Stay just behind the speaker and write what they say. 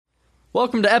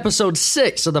Welcome to episode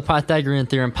 6 of the Pythagorean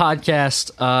Theorem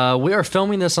podcast. We are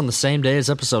filming this on the same day as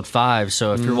episode 5,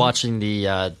 so if you're watching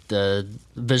the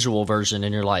visual version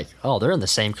and you're like, oh, they're in the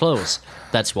same clothes,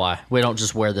 that's why. We don't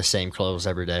just wear the same clothes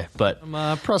every day. But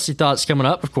Presley Thoughts coming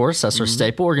up, of course. That's our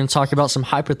staple. We're going to talk about some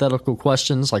hypothetical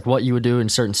questions, like what you would do in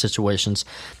certain situations,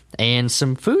 and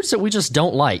some foods that we just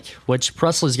don't like, which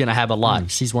Presley's going to have a lot,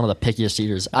 because he's one of the pickiest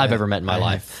eaters I've ever met in my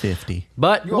life. 50.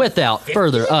 But without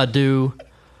further ado...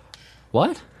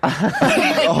 What? I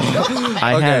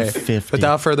have 50.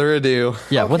 Without further ado.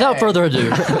 Yeah, without further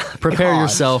ado, prepare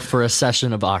yourself for a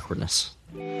session of awkwardness.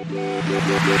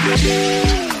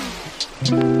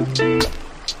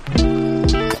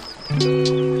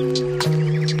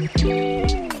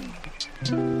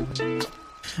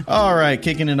 All right,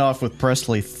 kicking it off with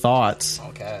Presley Thoughts.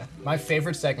 Okay. My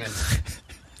favorite segment.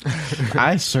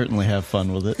 I certainly have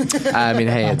fun with it. I mean,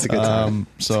 hey, it's a good time.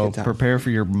 So good time. prepare for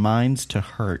your minds to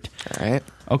hurt. All right.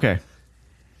 Okay.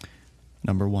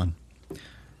 Number 1.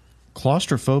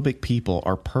 Claustrophobic people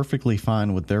are perfectly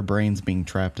fine with their brains being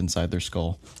trapped inside their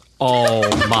skull. Oh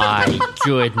my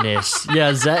goodness!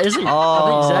 Yeah, Zach, isn't?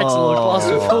 I think Zach's a little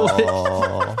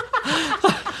claustrophobic.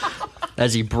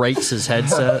 As he breaks his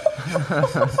headset.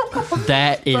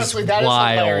 That is Presley, that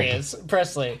wild. is hilarious.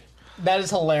 Presley, that is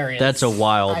hilarious. That's a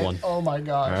wild one. Oh my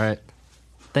gosh. All right.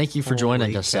 Thank you for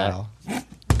joining us, Zach.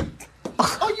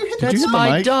 Oh, you hit That's you hit the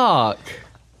my mic? dog.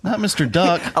 Not Mr.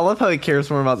 Duck. I love how he cares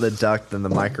more about the duck than the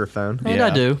microphone. And Yeah. I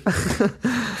do.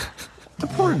 The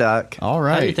poor duck. All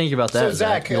How do you right. think about that, So,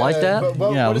 Zach? Zach, You like that? Yeah,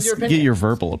 what let's is your get opinion? your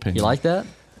verbal opinion. You like that?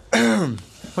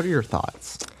 What are your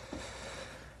thoughts?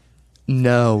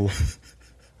 No.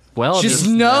 Well, Just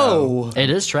no. it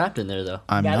is trapped in there, though.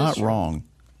 I'm That is not true. wrong,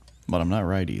 but I'm not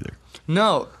right either.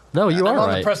 No. No, you I'm are on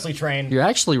the right. Presley train. You're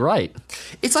actually right.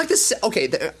 It's like this. Okay.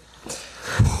 I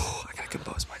gotta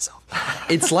compose myself.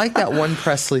 It's like that one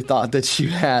Presley thought that you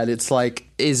had. It's like,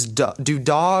 do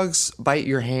dogs bite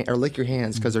your hand or lick your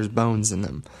hands because there's bones in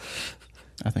them?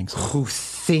 I think so. Who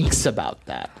thinks about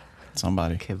that?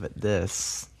 Somebody. Okay, but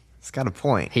this, it's got a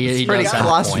point. He pretty does have a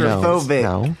point.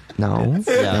 claustrophobic, No.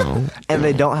 Yeah. and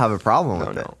they don't have a problem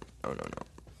with it. No.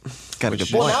 It's got a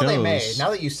good Well, point. now they may. shows-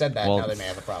 Now that you said that, Well, now they may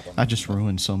have a problem. I just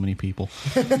ruined so many people.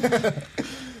 that,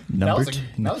 Number was two.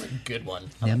 that was a good one.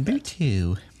 Number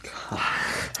 2.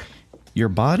 Your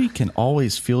body can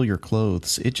always feel your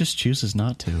clothes. It just chooses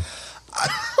not to.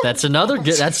 That's another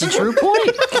good. That's a true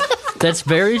point. That's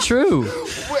very true.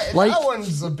 Like, that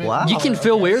one's a bit. Wow. you can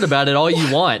feel weird about it all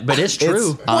you want, but it's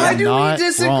true. I'm not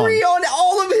wrong. on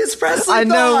all of his Presley I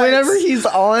know. Whenever he's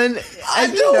on,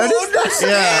 have you noticed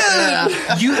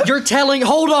that? You're telling.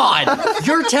 Hold on.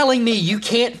 You're telling me you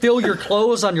can't feel your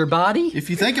clothes on your body? If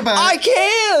you think about I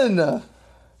can.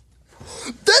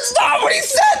 That's not what he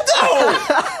said,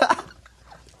 though.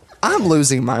 I'm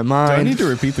losing my mind. do I need to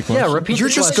repeat the question? Yeah, repeat. You're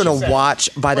the just question. gonna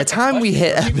watch. By the time we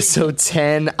hit episode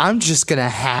 10, I'm just gonna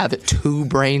have 2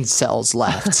 brain cells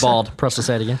left. Bald. Press to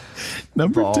say it again.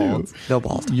 Number 2. No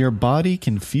balls. Your body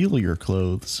can feel your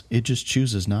clothes. It just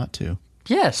chooses not to.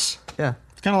 Yes, Yeah,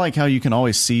 It's kind of like how you can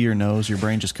always see your nose. Your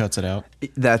brain just cuts it out.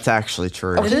 that's actually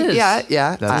true. it is. Yeah.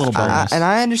 That's a little bonus. And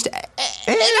I understand.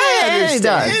 And he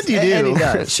does. And you do. And he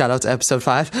does. Shout out to episode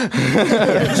 5.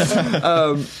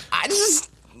 I just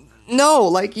no,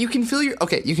 like you can feel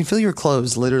your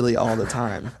clothes literally all the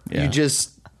time. Yeah. You just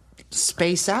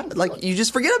space out, like you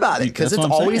just forget about it because That's it's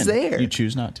what I'm always saying. there. You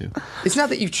choose not to. It's not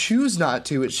that you choose not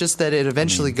to; it's just that it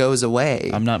eventually goes away.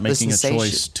 I'm not The making a sensation.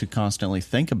 choice to constantly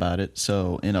think about it.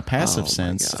 So, in a passive my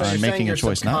sense, God. So I'm you're making saying a you're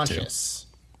choice not to. subconscious.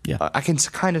 I can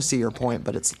kind of see your point,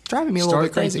 but it's driving me a little Start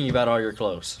bit crazy. thinking about all your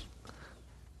clothes.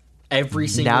 Every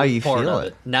single Now you part feel of it.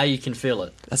 it. Now you can feel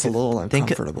it. That's a little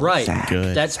uncomfortable. Right.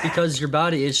 Good. That's because your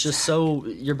body is just so.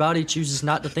 Your body chooses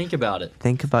not to think about it.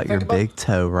 Think about your about- big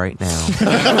toe right now.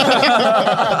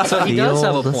 So he does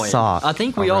have Feel a the point. sock I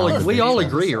think we all around the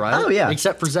agree, right? Oh, yeah.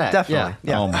 Except for Zach. Definitely.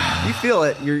 Yeah. Yeah. Oh, my. You feel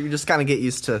it. You just kind of get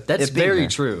used to. That's it being very there.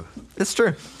 true. It's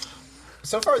true.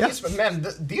 So far,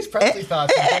 these Presley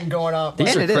thoughts have been going up. These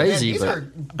like, are man, crazy, These but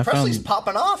are Presley's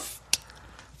popping off.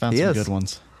 Found He some is. good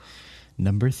ones.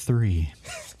 Number 3.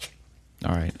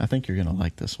 All right, I think you're gonna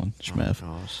like this one, Shmev.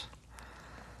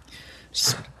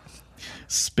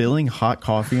 Spilling hot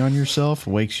coffee on yourself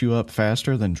wakes you up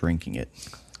faster than drinking it.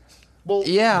 Well,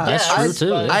 Yeah, That's yes, true,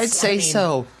 too. but, I'd say I mean,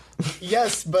 so.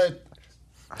 Yes, but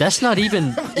That's not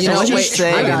even. You know, what you wait,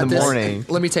 say I got in the this. morning.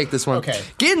 Let me take this one. Okay.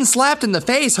 Getting slapped in the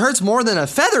face hurts more than a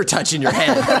feather touching your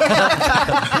head.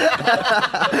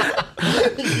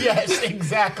 yes,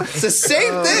 exactly. It's the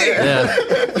same thing. Yeah.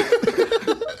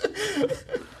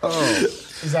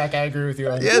 Zach, I agree with you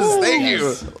on Yes, that. thank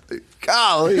you.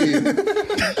 Golly.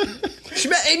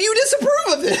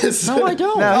 this. No, I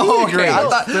don't. No, Oh, he okay.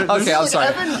 agrees. Okay, I'm sorry.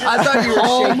 I thought you were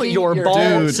Calm shaking your your bald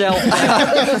Dude. self.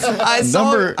 I saw.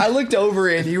 Number- I looked over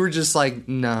and you were just like,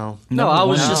 no. No, I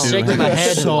was just Dude, shaking my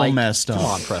head so and like, messed up. come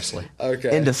on, Presley.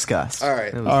 Okay. In disgust. All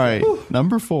right. All right,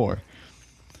 number 4.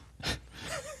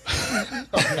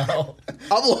 No.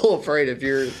 I'm a little afraid if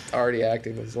you're already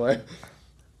acting this way.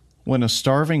 When a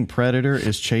starving predator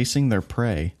is chasing their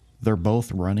prey, they're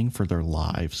both running for their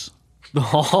lives.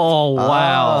 Oh,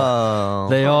 wow. Oh,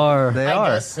 They are. they I are.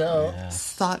 guess so.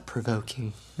 Thought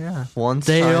provoking. Yeah. One's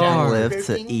They trying are. to live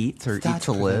to eat or eat That's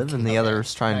to live, and the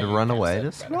other's trying to Now you run can away say to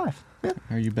it better. survive. Yeah.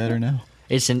 Are you better now?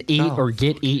 It's an eat or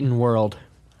get eaten world,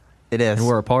 It is. and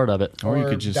we're a part of it. Or you Or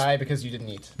could just die because you didn't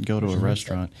eat. go to a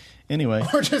restaurant. Anyway,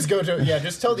 Or just go to,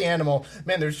 just tell the animal,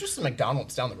 man, there's just a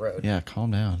McDonald's down the road. yeah,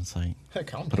 calm down. It's like,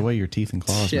 Calm put down. away your teeth and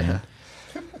claws, Yeah. man.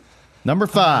 Number Oh,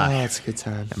 5. that's a good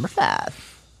time. Number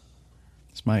 5.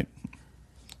 This might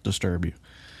disturb you.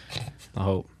 I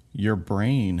hope. Your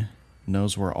brain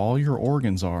knows where all your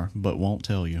organs are, but won't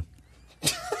tell you.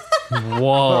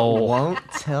 Whoa. Won't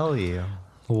tell you.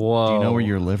 Whoa. Do you know where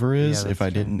your liver is? Yeah, If I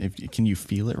didn't, can you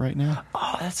feel it right now?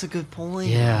 Oh, that's a good point.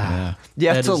 Yeah. Yeah. You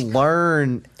have That to is-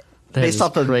 learn that based is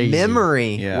off of crazy.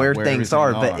 memory Yeah, where things everything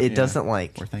are, but it yeah. doesn't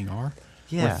like. where things are.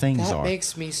 Yeah. Where things That are.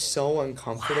 makes me so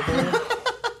uncomfortable.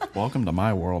 Welcome to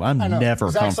my world. I'm I know. never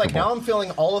Zach's like, now comfortable. I'm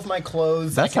feeling all of my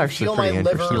clothes. That's I can actually feel my pretty liver.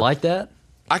 interesting. You like that?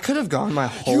 I could have gone my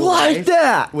whole You like life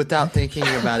that? without thinking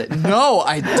about it. No,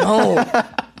 I don't.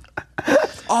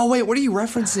 Oh wait, what are you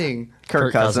referencing?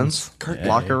 Kirk Cousins. Kirk-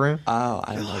 Locker room. Oh,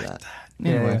 I didn't know that.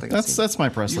 Anyway, Yeah. think I've seen that's my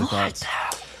Presley thoughts.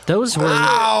 Those were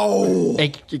Ow!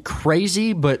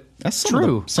 crazy, but That's some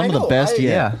true. Of the, some I of the know, best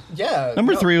Yeah. Yeah.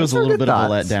 Number no, 3 was those a are little good bit of a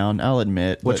thoughts. letdown, I'll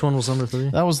admit. Which but one was number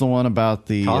 3? That was the one about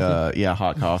the Coffee?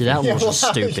 hot coffee. Yeah, that one was just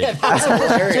stupid. Yeah, that's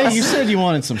hilarious. Yeah, you said you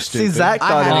wanted some See, stupid. Zach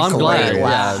thought had it Oh, was I'm glad.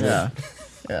 hilarious. Yeah.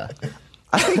 Yeah.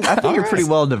 I think you're pretty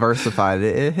well diversified.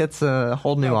 It hits a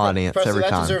whole new audience Presley, every that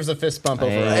time. deserves a fist bump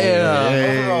overall.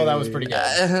 Yeah. Overall, that was pretty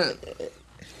good.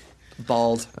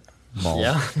 Bald.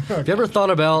 Yeah. Have you ever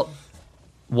thought about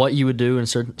what you would do in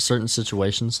certain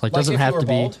situations? Like, Like doesn't if you have were to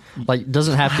be bald? like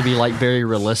doesn't have to be like very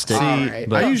realistic. Alright.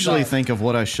 But I usually Sorry. think of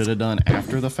what I should have done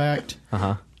after the fact.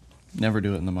 uh-huh. Never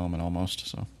do it in the moment almost.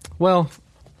 So Well,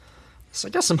 so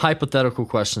I got some hypothetical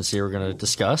questions here we're going to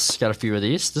discuss. Got a few of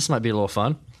these. This might be a little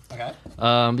fun. Okay.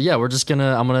 But yeah,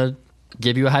 I'm gonna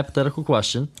give you a hypothetical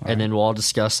question, and then we'll all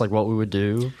discuss like what we would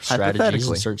do, strategies in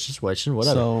Hypothetically. certain situations,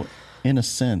 whatever. So in a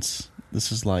sense,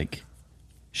 this is like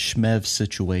Schmev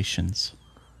situations.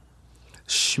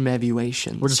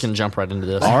 Schmevuations. We're just gonna jump right into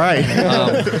this. All right.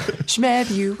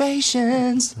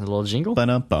 Schmevuations. A little jingle.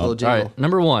 Ba-dum-bum. Little All right,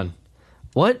 number 1.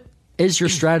 What is your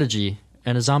strategy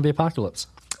in a zombie apocalypse?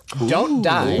 Don't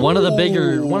die. One of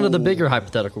the bigger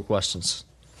hypothetical questions.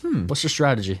 What's your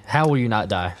strategy? How will you not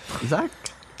die? Zach,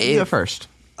 you go first.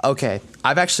 Okay,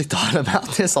 I've actually thought about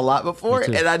this a lot before, Me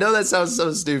too. and I know that sounds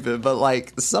so stupid, but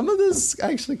like some of this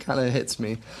actually kind of hits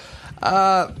me.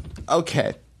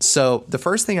 Okay, so the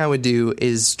first thing I would do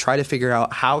is try to figure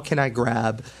out how can I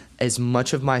grab as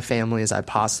much of my family as I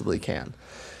possibly can.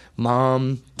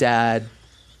 Mom, dad,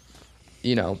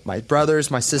 you know, my brothers,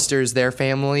 my sisters, their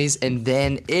families, and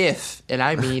then if, and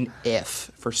I mean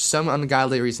if, for some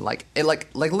ungodly reason, like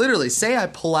literally, say I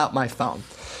pull out my phone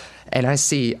and I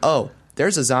see, oh,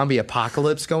 there's a zombie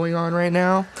apocalypse going on right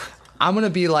now. I'm gonna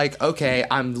be like, okay,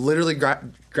 I'm literally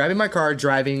grabbing my car,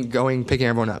 driving, going, picking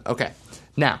everyone up. Okay,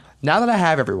 now that I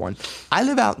have everyone, I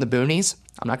live out in the boonies.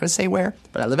 I'm not gonna say where,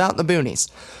 but I live out in the boonies.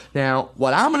 Now,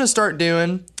 what I'm gonna start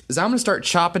doing is I'm gonna start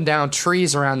chopping down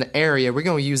trees around the area. We're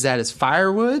gonna use that as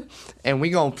firewood, and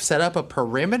we're gonna set up a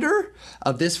perimeter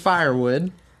of this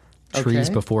firewood. Trees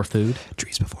Okay? before food.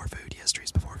 Trees before food. Yes,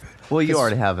 trees before food. Well, you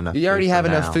already have enough. You already food have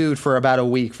for enough now. food for about a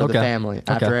week for the Okay. family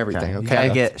after Okay. everything. You Okay, gotta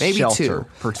get maybe shelter, 2 at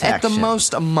the protection.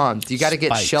 most a month. You got to get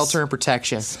Spikes. shelter and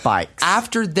protection. Spikes.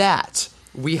 After that,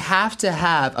 we have to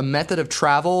have a method of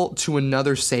travel to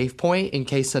another safe point in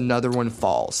case another one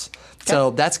falls.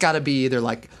 So that's got to be either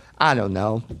like, I don't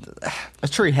know, A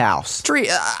tree house. tree.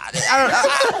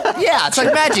 Yeah, it's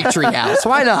like magic tree house.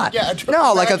 Why not? Yeah,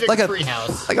 no, like magic a tree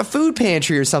house. like a food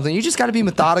pantry or something. You just got to be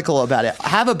methodical about it.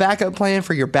 Have a backup plan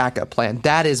for your backup plan.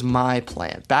 That is my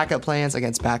plan. Backup plans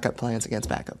against backup plans against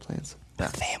backup plans.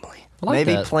 Family. I like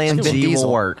Maybe that. Plan Vin G Diesel.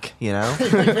 will work. You know,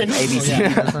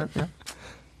 ABC doesn't. Yeah.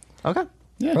 Okay.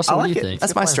 Yeah. Russell, I what like do you it. think?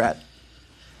 That's my strat.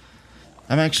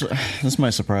 I'm actually. This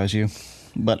might surprise you,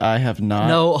 but I have not.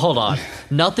 No, hold on.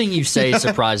 Nothing you say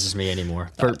surprises me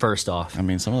anymore. First off. I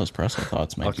mean, some of those Presley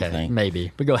thoughts make you Okay, think.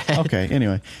 maybe. But go ahead. Okay,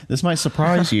 anyway, this might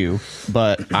surprise you,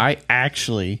 but I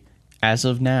actually, as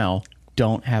of now,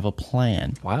 don't have a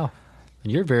plan. Wow.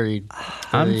 And you're very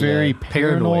I'm very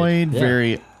paranoid, Yeah.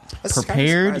 very That's kinda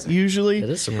prepared surprising. usually. It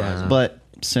is surprising. But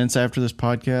since after this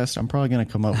podcast, I'm probably going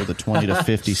to come up with a 20 to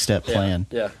 50 step plan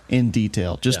yeah. in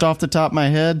detail. Just Yeah. off the top of my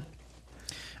head,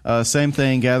 same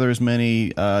thing, gather as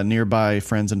many nearby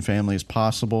friends and family as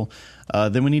possible.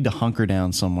 Then we need to hunker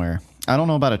down somewhere. I don't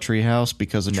know about a treehouse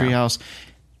because a treehouse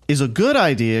is a good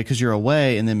idea because you're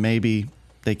away and then maybe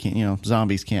they can't,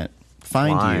 zombies can't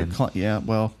find you. Yeah,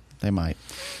 well, they might.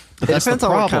 But It that's depends the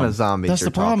on what problem. kind of zombies That's you're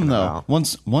the problem, talking though. about.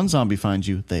 Once one zombie finds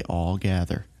you, they all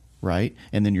gather, right?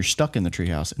 And then you're stuck in the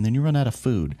treehouse, and then you run out of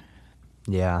food.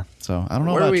 Yeah. So I don't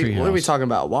know What are about we? treehouse. What are we talking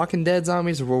about? Walking Dead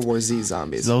zombies or World War Z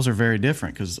zombies? Those are very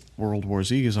different because World War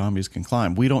Z zombies can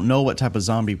climb. We don't know what type of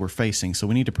zombie we're facing, so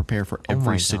we need to prepare for my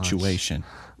every gosh. situation.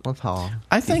 Love how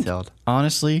I think, detailed.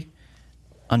 honestly,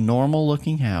 a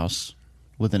normal-looking house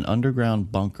with an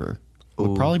underground bunker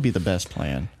would probably be the best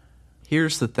plan.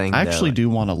 Here's the thing. I actually though. do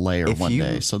want a layer if one you-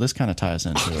 day, so this kind of ties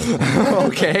into it.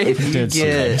 Okay. If you Dead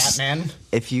get Batman.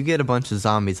 if you get a bunch of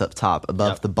zombies up top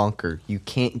above Yep. the bunker, you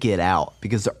can't get out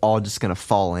because they're all just gonna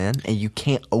fall in, and you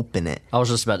can't open it. I was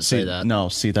just about to say that. No,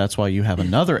 see, that's why you have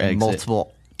another exit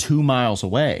Multiple. 2 miles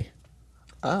away.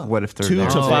 What if they're 2 there?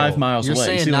 to Oh, 5 miles You're away.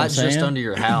 saying See what not I'm just saying? under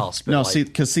your house, but No, like, see,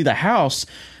 because the house,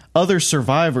 other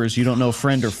survivors, you don't know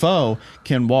friend or foe,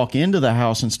 can walk into the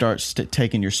house and start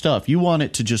taking your stuff. You want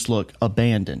it to just look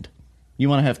abandoned. You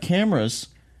want to have cameras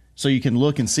so you can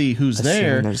look and see who's Assuming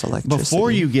there there's electricity. before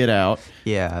you get out.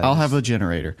 Yeah, I'll have a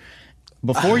generator.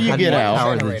 Before you How do get power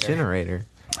out, the Generator. generator.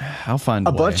 I'll find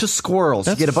A way. bunch of squirrels.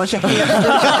 That's- You get a bunch of hamsters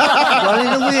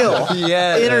running the wheel.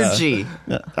 Yeah. Energy.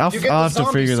 I'll You get I'll the have to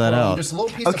zombie figure that squirrel, out. Just a little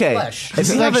piece Okay, of flesh. if This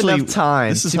you is have actually- enough time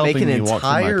this is to make helping an me walk through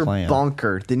my entire plan.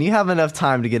 bunker, then you have enough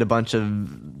time to get a bunch of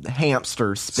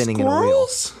hamsters spinning in a wheel.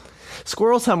 Squirrels?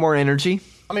 Squirrels have more energy.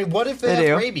 I mean, what if They they do.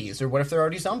 have rabies, or what if they're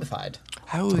already zombified?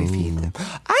 How would we feed them?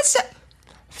 I said.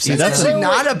 See, That's that's actually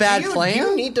not a bad Do you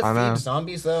plan. need to I know. feed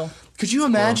zombies though? Could you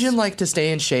imagine, like, to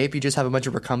stay in shape, you just have a bunch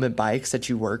of recumbent bikes that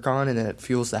you work on, and then it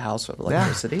fuels the house with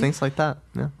electricity? Yeah, things like that.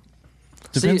 Yeah.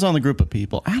 Depends on the group of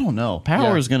people. I don't know.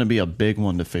 Power Yeah. is going to be a big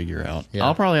one to figure out. Yeah.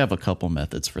 I'll probably have a couple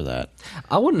methods for that.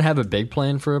 I wouldn't have a big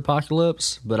plan for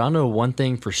apocalypse, but I know one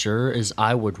thing for sure is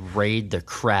I would raid the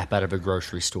crap out of a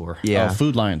grocery store. Yeah. Oh,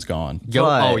 Food Lion's gone. Go,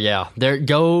 But- oh yeah,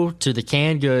 go to the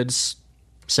canned goods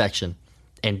section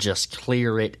and just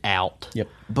clear it out. Yep.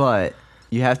 But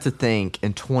you have to think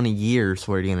in 20 years,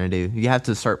 what are you going to do? You have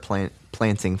to start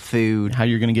planting food, How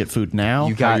you're going to get food now?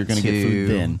 You how got you're going to get food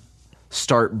to- then?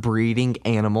 start breeding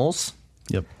animals,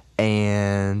 Yep.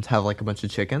 and have like a bunch of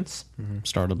chickens.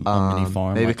 Start a mini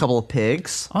farm. Maybe a like- couple of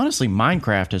pigs. Honestly,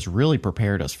 Minecraft has really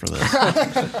prepared us for this.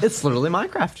 It's literally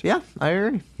Minecraft. Yeah, I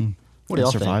agree. What do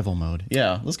y'all survival mode.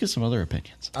 Yeah, let's get some other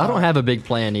opinions. I don't have a big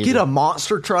plan either. Get a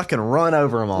monster truck and run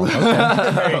over them all.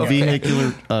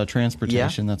 Vehicular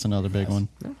transportation, that's another big one.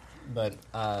 But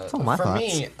all my for thoughts.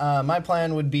 me, my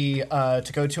plan would be to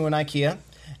go to an IKEA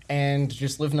and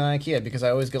just live in an IKEA because I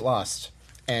always get lost,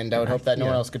 and I would hope that no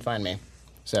one else could find me.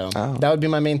 So that would be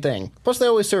my main thing. Plus, they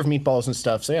always serve meatballs and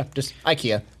stuff. So yeah, just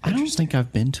IKEA. I don't think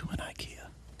I've been to an IKEA.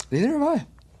 Neither have I.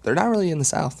 They're not really in the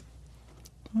South.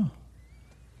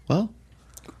 Well,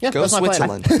 Yeah, Go that's my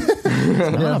plan.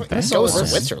 Switzerland. not a bad Go plan.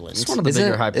 Switzerland. It's one of the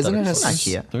Isn't bigger it- isn't it hypotheticals. a-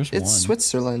 IKEA. There's It's one.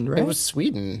 Switzerland, right? It was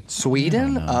Sweden,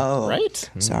 Sweden? Oh. right?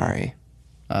 Sorry.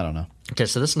 I don't know. Okay,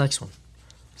 so this next one,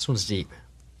 this one's deep.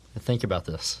 Think about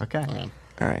this. Okay.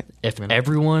 All right. If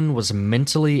everyone was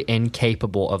mentally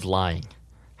incapable of lying,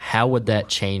 how would that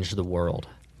change the world?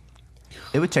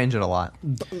 It would change it a lot.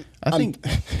 I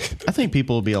think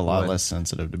people would be a lot less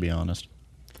sensitive, to be honest.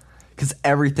 Because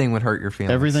everything would hurt your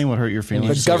feelings. Everything would hurt your feelings.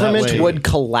 The so that government way- would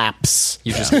collapse.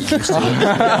 You just get used to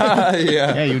it.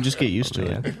 Yeah, you would just get used to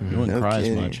it. You wouldn't cry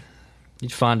kidding. as much.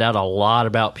 You'd find out a lot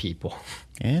about people.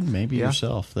 And maybe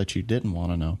yourself that you didn't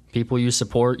want to know. People you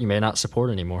support, you may not support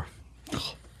anymore.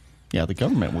 Yeah, the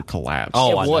government would collapse.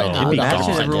 Oh, I would. know. It'd be Imagine gone.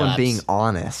 everyone Collapse. being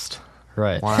honest.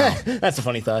 Right. Wow. That's a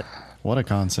funny thought. What a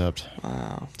concept.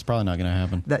 Wow. It's probably not going to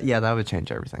happen. that would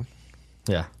change everything.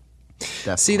 Yeah.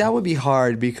 Definitely. See, that would be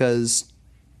hard because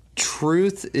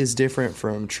truth is different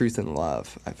from truth and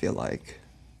love, I feel like.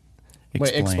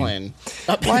 Wait, explain.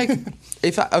 Like,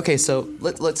 okay, so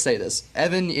let's say this.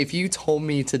 Evan, if you told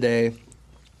me today,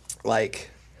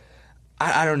 like,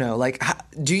 I don't know, like,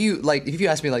 do you, like, if you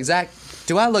asked me, like, Zach,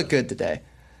 do I look good today?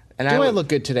 And Do I would- look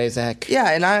good today, Zach? Yeah,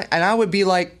 and I would be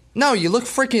like, no, you look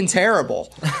freaking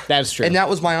terrible. That's true. And that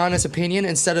was my honest opinion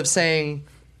instead of saying,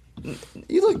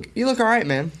 you look all right,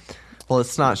 man. Well,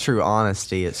 it's not true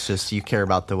honesty. It's just you care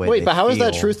about the way Wait, they but how is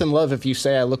that feel. truth and love if you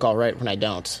say I look all right when I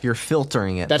don't? You're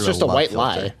filtering it. That's through just a love white filter.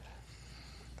 lie.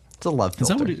 It's a love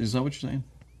filter. Is that what you're saying?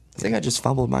 I think I just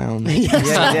fumbled my own.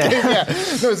 Yeah.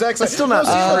 No, Zach's like, still not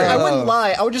no, see, true. I wouldn't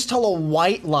lie. I would just tell a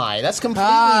white lie. That's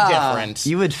completely different.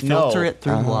 You would filter it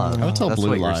through love. I would tell That's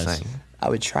blue what lies. you're saying. I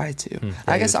would try to.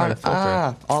 I guess you're trying to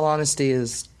filter all honesty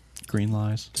is. Green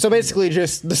lies. So basically,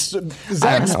 just Zach's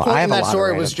know. point I in have a that lot of story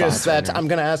random was just thoughts right that now. I'm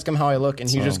going to ask him how I look, and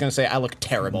he's just going to say I look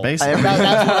terrible. Basically, That's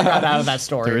what I got out of that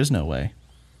story. there is no way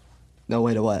No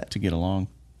way to what? to get along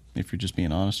if you're just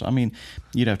being honest. I mean,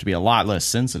 you'd have to be a lot less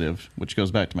sensitive, which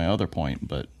goes back to my other point,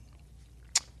 but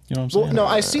you know what I'm saying? Well, no,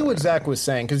 I see what Zach was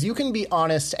saying, because you can be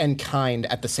honest and kind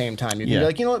at the same time. You can Yeah. be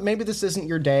like, you know what, maybe this isn't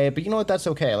your day, but you know what, that's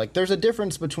okay. Like, there's a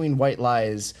difference between white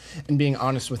lies and being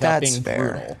honest without That's being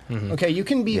fair. brutal. Okay, you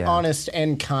can be Yeah. honest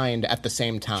and kind at the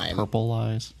same time. Purple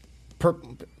lies.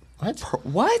 What?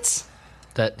 What?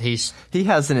 That he's He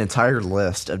has an entire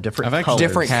list of different I've actually colors.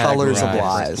 Different colors of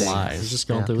categorized lies. he's just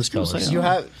going through his colors. You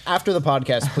have, after the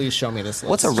podcast, please show me this list.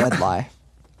 What's a red lie?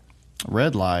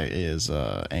 Red lie is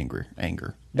anger.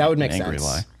 That would make Angry sense.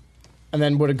 lie. And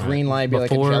then would a green lie be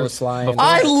like a Before- jealous lie? before-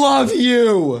 I love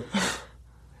you.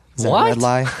 Is that a What? red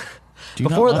lie? Do you not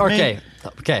Before love me?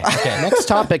 okay. Next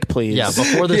topic, please. Yeah,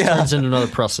 before this turns into another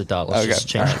Presley thought, let's just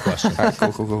change the question. All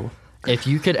right, cool. If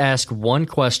you could ask one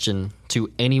question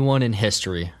to anyone in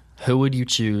history, who would you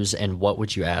choose and what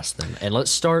would you ask them? And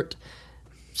let's start.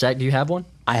 Zach, do you have one?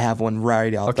 I have one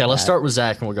right off. Okay, the let's bat. start with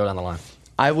Zach and we'll go down the line.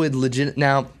 I would legit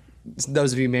now.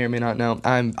 Those of you may or may not know,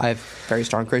 I'm very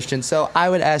strong Christian, so I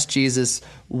would ask Jesus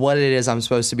what it is I'm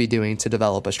supposed to be doing to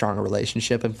develop a stronger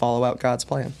relationship and follow out God's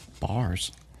plan.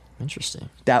 Bars. Interesting.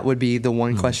 That would be the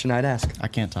one question I'd ask. I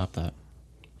can't top that.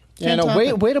 Yeah, no,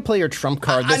 way to play your trump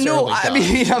card this I know. early, I Doug.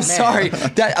 mean, I'm Man. sorry,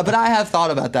 but I have thought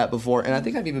about that before, and I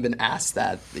think I've even been asked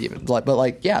that.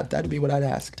 Yeah, that'd be what I'd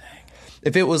ask. Dang.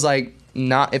 If it was if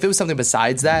it was something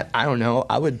besides that, I don't know.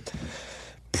 I would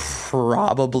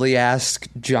probably ask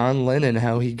John Lennon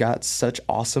how he got such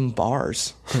awesome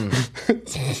bars.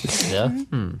 Yeah.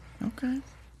 Okay.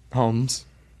 Holmes.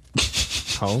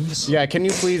 Holmes? Yeah, can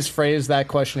you please phrase that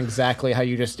question exactly how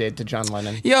you just did to John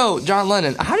Lennon? Yo, John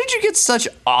Lennon, how did you get such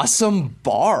awesome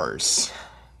bars?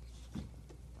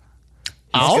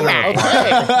 All right.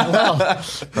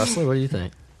 Presley, what do you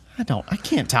think? I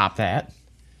can't top that.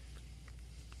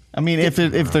 I mean, if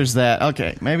there's that,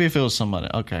 okay. Maybe if it was somebody,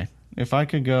 okay. If I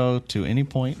could go to any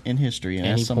point in history and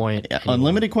Any ask point,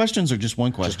 unlimited questions or just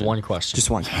one question? Just one question. Just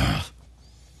one.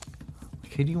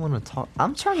 Who do you want to talk?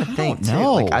 I'm trying to think too.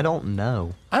 know. Like I don't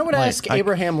know. I would ask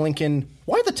Abraham Lincoln,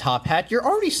 why the top hat? You're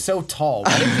already so tall.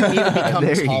 Why did you need to become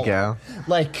There you taller? go.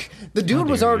 Like, the dude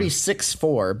was already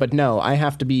 6'4", but no, I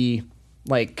have to be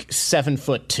like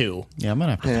 7'2". Yeah, I'm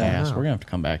gonna have to pass. We're gonna have to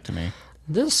come back to me.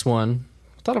 This one,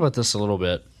 I thought about this a little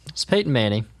bit. It's Peyton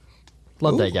Manning.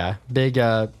 Love that guy. Big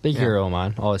hero of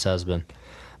mine. Always has been.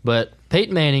 But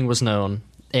Peyton Manning was known,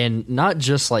 and not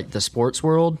just like the sports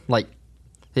world, like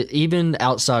even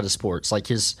outside of sports, like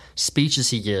his speeches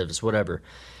he gives, whatever.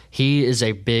 He is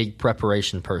a big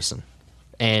preparation person.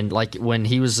 And like when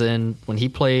he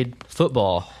played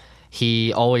football,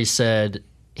 he always said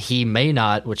he may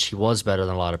not, which he was better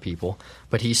than a lot of people,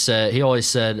 but he always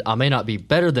said, I may not be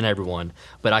better than everyone,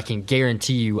 but I can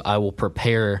guarantee you I will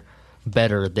prepare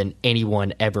better than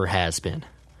anyone ever has been.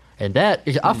 And that,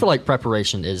 I feel like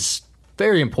preparation is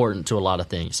very important to a lot of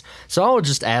things. So I would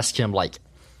just ask him, like,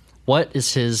 what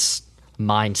is his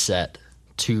mindset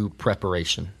to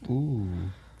preparation?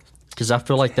 Because I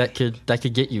feel like that could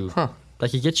get you that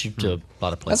could get you to a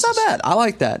lot of places. That's not bad. I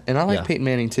like that. And I like Yeah. Peyton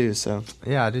Manning too, so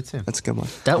Yeah, I do too. that's a good one.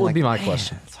 That would be my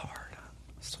question. It's hard.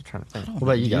 Still trying to think. What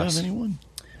about you Do you guys? have anyone?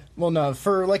 Well, no,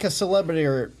 for like a celebrity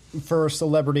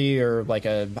or like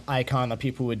a icon that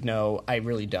people would know, I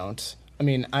really don't. I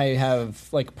mean, I have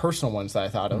like personal ones that I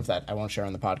thought of that I won't share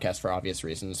on the podcast for obvious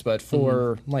reasons. But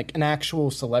for like an actual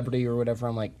celebrity or whatever,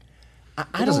 I'm like,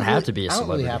 I doesn't don't have really- to be a I don't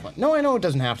really celebrity. have one. No, I know it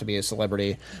doesn't have to be a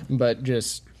celebrity, but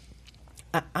just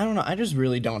I don't know. I just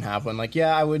really don't have one. Like,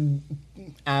 yeah, I would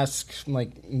ask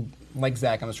like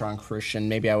Zach, I'm a strong Christian.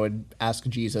 Maybe I would ask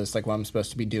Jesus like what I'm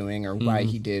supposed to be doing or why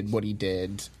he did what he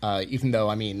did. Even though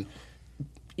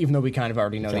we kind of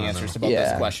already know the answers to both Yeah.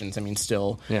 those questions. I mean,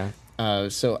 still. Yeah.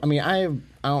 So I mean, I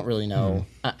don't really know.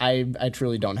 I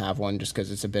truly don't have one just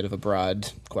because it's a bit of a broad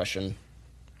question.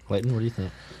 Clayton, what do you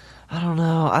think? I don't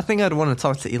know. I think I'd want to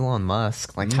talk to Elon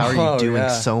Musk. Like, how are you Oh, doing yeah.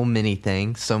 so many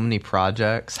things, so many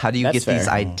projects? How do you That's get these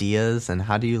fair. ideas, and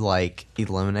how do you like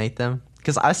illuminate them?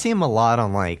 Because I see him a lot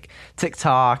on like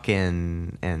TikTok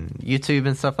and YouTube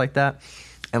and stuff like that,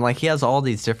 and like he has all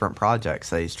these different projects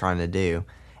that he's trying to do.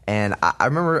 And I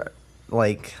remember,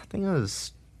 like, I think it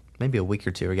was maybe a week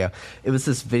or two ago, it was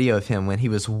this video of him when he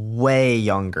was way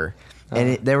younger.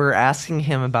 and they were asking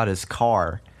him about his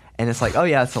car, and it's like, oh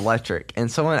yeah, it's electric.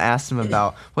 And someone asked him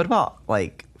about what about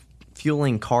like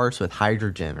fueling cars with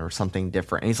hydrogen or something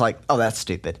different. And he's like, oh, that's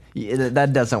stupid.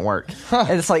 That doesn't work.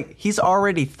 And it's like he's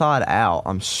already thought out,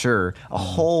 I'm sure, a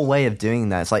whole way of doing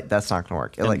that. It's like that's not going to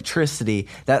work. Electricity,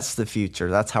 that's the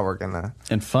future. That's how we're going to.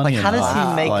 And funny Like, how enough, does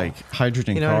he make- like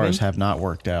hydrogen You know what I cars mean? have not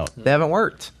worked out. They haven't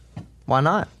worked. Why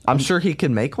not? I'm sure he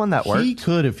could make one that worked. He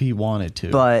could if he wanted to.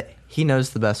 But he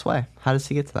knows the best way. How does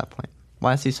he get to that point?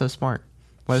 Why is he so smart?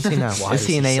 What does he know? Is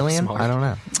he an is he so alien? smart? I don't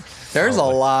know. There's a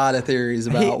lot of theories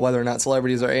about whether or not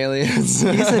celebrities are aliens.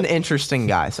 He's an interesting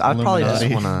guy, so I probably just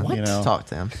Illuminati, want you to know. talk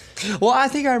to him. Well, I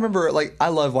think I remember, like, I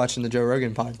love watching the Joe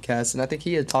Rogan podcast, and I think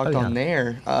he had talked on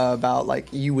there about,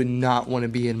 like, you would not want to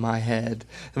be in my head.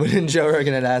 When Joe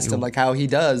Rogan had asked him, like, how he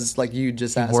does, like, you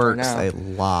just asked right Works now. a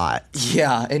lot.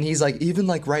 Yeah, and he's like, even,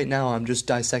 like, right now, I'm just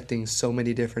dissecting so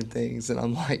many different things, and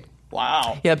I'm like,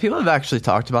 wow. Yeah, people have actually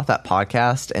talked about that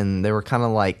podcast, and they were kind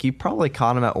of like, you probably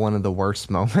caught him at one of the worst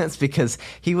moments because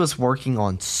he was working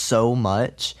on so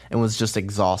much and was just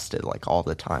exhausted, like, all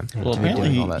the time. well, to be apparently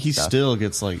doing all that he stuff. still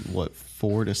gets like what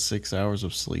 4 to 6 hours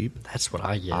of sleep. That's what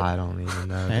I get. I don't even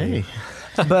know. Hey,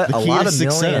 But The a key lot is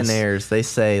of success. millionaires, they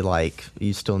say, like,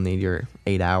 you still need your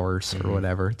 8 hours or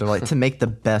whatever. They're like, to make the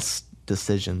best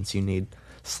decisions, you need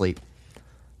sleep.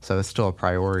 So it's still a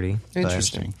priority. but-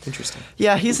 Interesting.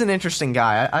 Yeah, he's an interesting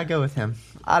guy. I go with him.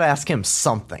 I'd ask him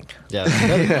something. Yeah,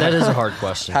 that is a hard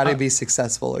question. How to be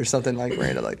successful or something like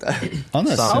random like that. on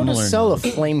that How to similar sell note, a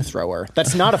flamethrower?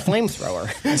 That's not a flamethrower.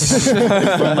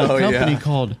 from a company yeah.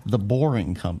 called The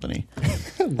Boring Company.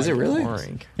 Is it really?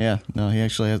 Boring. Yeah, no, he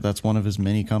actually has. That's one of his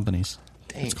many companies.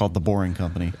 It's called The Boring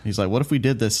Company. He's like, what if we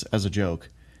did this as a joke,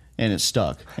 and it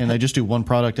stuck, and they just do one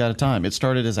product at a time. It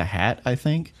started as a hat, I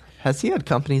think, Has he had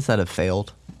companies that have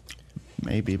failed?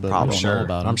 maybe, but Probably. we don't know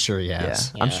about him. I'm sure he Yeah.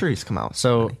 has. I'm sure he's come out. with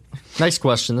So, something. next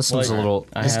question. This one's a little.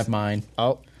 I have mine.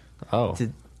 Oh, Oh.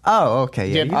 Oh, okay.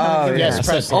 Yeah. Yeah, you have yours. yes,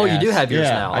 Yeah. Presley. Oh, you do have yours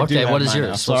Yeah, now. I do Okay, have what is mine yours?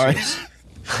 now. What's Sorry. yours?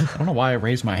 I don't know why I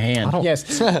raised my hand. yes.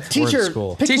 Teacher,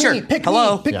 school. pick Teacher, me, pick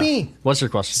hello. me, pick Yeah. me. What's your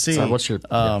question? C. Sorry, what's your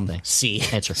thing? C.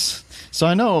 Answer. So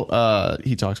I know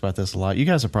he talks about this a lot. You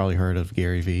guys have probably heard of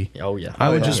Gary Vee. Oh, yeah. I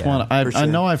would yeah. just Yeah, want. for I sure.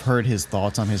 know I've heard his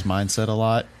thoughts on his mindset a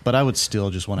lot, but I would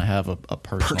still just want to have a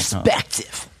personal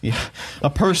Perspective. a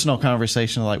personal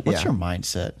conversation. Like, what's Yeah. your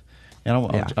mindset?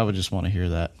 And Yeah. I would just want to hear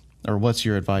that. Or what's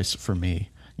your advice for me?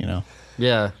 You know,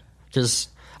 Yeah, because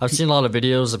I've seen a lot of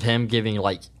videos of him giving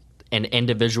like an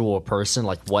individual person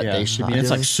like what they should be and it's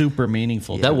doing. like super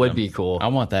meaningful. to That would them. be cool. I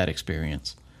want that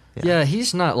experience. Yeah,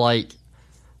 he's not like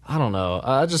I don't know.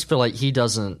 I just feel like he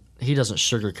doesn't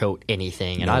sugarcoat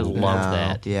anything, and I love No,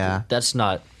 that. yeah. That's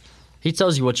not. He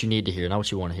tells you what you need to hear, not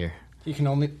what you want to hear. He can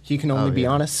only be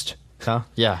honest. Huh?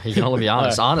 Yeah, he can only be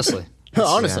honest. Honestly,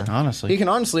 Honestly, Honestly, he can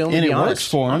honestly only and be it honest. works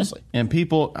for him. Honestly. And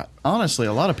people, honestly,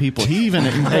 a lot of people. He even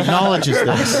acknowledges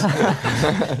this.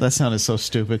 That sounded so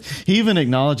stupid. He even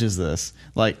acknowledges this.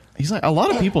 Like he's like, a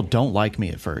lot of people don't like me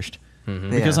at first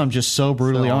because Yeah. I'm just so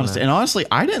brutally So honest. honest. And honestly,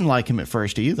 I didn't like him at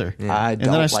first either. I And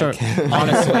don't then I like start. him.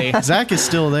 Honestly, Zach is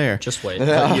still there. just wait.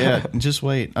 But yeah, just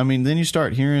wait. I mean, then you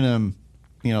start hearing him,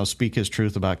 speak his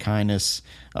truth about kindness,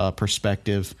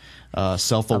 perspective,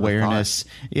 self-awareness.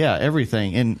 Yeah,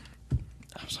 everything. And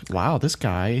I was like, wow, this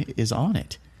guy is on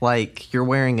it. Like you're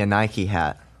wearing a Nike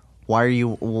hat.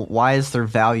 Why is there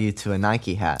value to a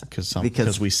Nike hat?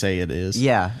 Because we say it is.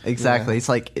 Yeah, exactly. It's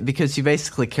like because you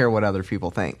basically care what other people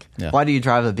think. Yeah. Why do you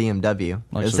drive a BMW?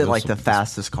 Actually, Is it like this- the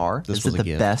fastest car? this Is was it a the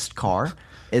gift. best car?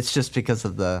 It's just because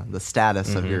of the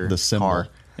status of your The symbol. car.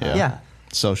 Yeah. Yeah.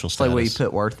 Social It's like status. what you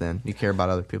put worth in. You care about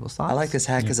other people's thoughts. I like this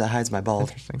hat because it hides my bald.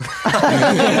 See,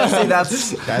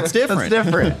 that's different. That's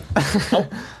different.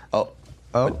 Oh,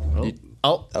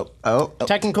 Oh,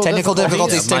 technical technical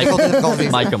difficulties. Yeah, Technical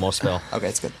difficulties. Mike almost fell. Okay,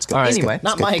 it's good. It's good. All right. It's good. Anyway, It's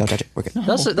not good. Mike. Don't touch it. We're good.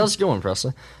 That's a good one,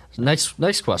 Presley.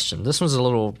 Next question. This one's a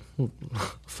little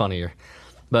funnier,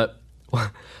 but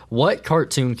what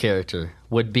cartoon character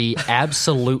would be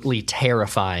absolutely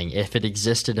terrifying if it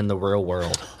existed in the real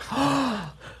world?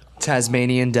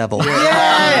 Tasmanian devil. that's what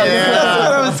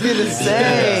I was gonna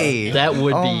say. That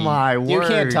would Oh be. my word! You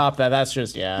can't top that. That's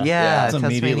just Yeah, That's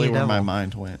immediately Tasmanian where my devil.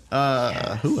 mind went.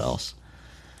 Who else?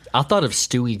 I thought of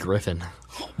Stewie Griffin.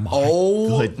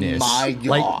 Oh goodness. my gosh.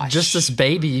 Like just this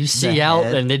baby you see The out,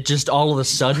 head. and it just all of a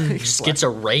sudden just gets a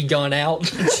ray gun out,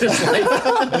 just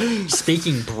like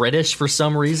speaking British for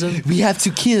some reason. We have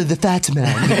to kill the fat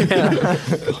man.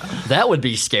 That would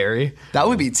be scary. That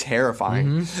would be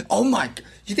terrifying. Oh my!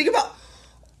 You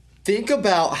think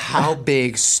about how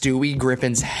big Stewie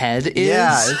Griffin's head is.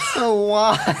 Yeah, it's so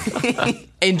wide.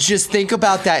 And just think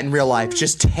about that in real life.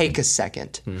 Just take a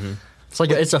second. It's like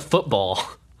it's a football.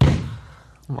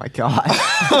 Oh my god.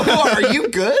 Are you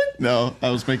good? No, I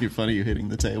was making fun of you hitting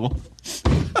the table.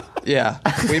 Yeah,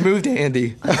 we moved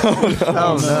Andy.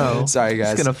 Oh no. Sorry,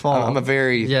 guys. It's gonna fall. I'm a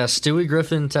very Yeah, Stewie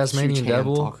Griffin, Tasmanian huge hand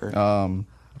Devil. talker.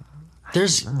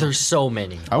 There's so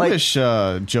many. I wish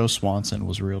Joe Swanson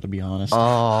was real, to be honest. Oh,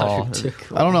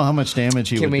 I don't know how much damage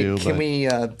he would do, Can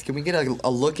but we get a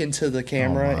look into the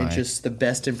camera Oh, and my. just the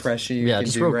best impression you Yeah, can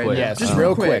just do real right quick. now? Yeah, just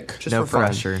real quick. Just No for fun.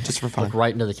 pressure. Just for fun. Like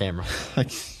right into the camera.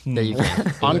 There you go.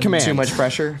 On command. Too much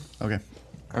pressure. okay.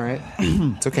 All right,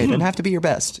 it's okay. It doesn't have to be your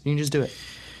best. You can just do it.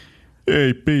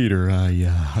 Hey, Peter,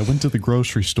 I went to the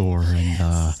grocery store,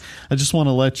 and I just want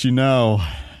to let you know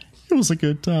it was a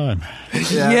good time.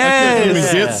 Yes. Even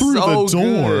get through So the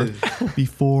door good.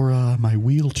 before my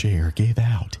wheelchair gave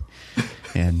out.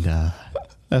 And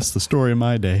that's the story of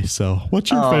my day. So,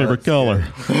 what's your favorite color?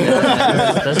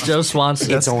 That's Joe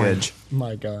Swanson. It's orange.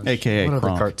 My God. AKA One of the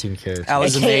Kronk. cartoon characters. That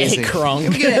was AKA amazing. Kronk.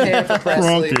 Can we get a hand for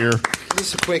Presley? Kronk here.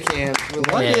 Just a quick hand.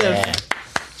 What Yeah. if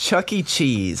Chuck E.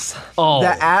 Cheese? Oh.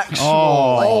 The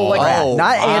actual like rat, oh,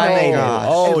 not my animated. gosh.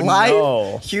 Oh, a live,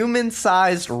 no.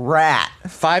 human-sized rat.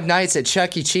 5 Nights at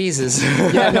Chuck E. Cheese's.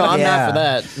 Yeah, no, I'm Yeah. not for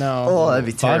that. No. Oh, that'd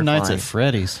be terrifying. Five Nights at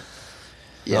Freddy's.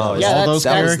 Yeah, Oh, that yeah, was- those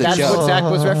that's the what joke. Zach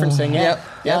was referencing. Yeah.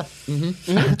 Yep. Yeah.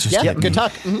 Yeah. get Good me.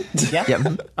 talk. Mhm. Yeah.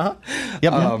 Yep.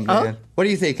 Yep. Oh man, what do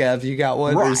you think, Ev? You got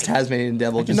one? Or is Right. Tasmanian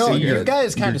Devil just No, so you good?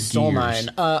 guys kind your of stole gears.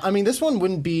 mine. I mean, this one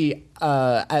wouldn't be.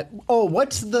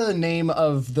 What's the name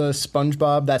of the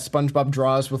SpongeBob that SpongeBob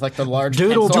draws with like the large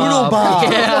Doodle pencil? Bob. Yeah.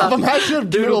 Yeah. Imagine if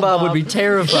Doodle Bob would be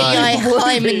terrifying.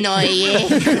 I'm annoying.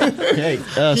 Hey,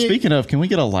 speaking of, can we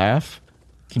get a laugh?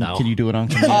 No. Can you do it on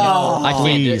command? I can't do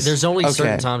it. Please. There's only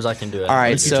certain Okay. times I can do it. All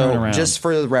right, Let's turn so around. just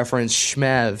for reference,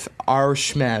 our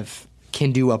Shmev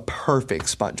can do a perfect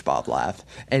SpongeBob laugh,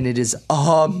 and it is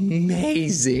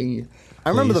amazing. I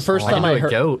remember the first I time can I do a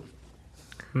heard. goat.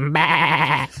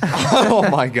 Oh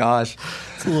my gosh,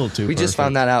 It's a little too we just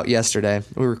found that out yesterday.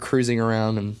 We were cruising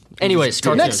around and. Anyways,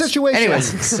 cartoons. Next situation.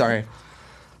 Anyways, sorry.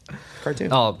 Cartoon.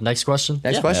 Oh, next question.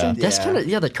 Next question. That's kind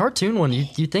of the cartoon one.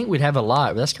 You think we'd have a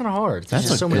lot, but that's kind of hard. There's That's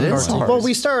just a so many good cartoons. one. Well,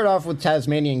 we started off with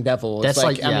Tasmanian Devil. It's That's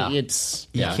like, like, I yeah. mean, it's.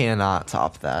 You cannot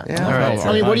top that. Yeah. All right.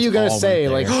 I mean, what are you gonna Mine's all say?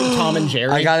 right Like there. Tom and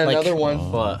Jerry? I got Like, another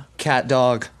one. What? Cat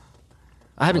dog.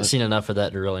 I haven't seen enough of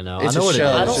that to really know. It's I know a what show. it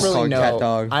I is. don't It's really called know. Cat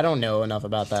Dog. I don't know enough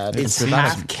about that. It's not a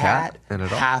half cat cat, in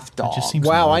it all. half dog. just seems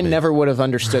Wow, I morbid. never would have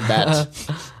understood that.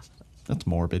 That's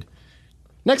morbid.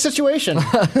 Next situation.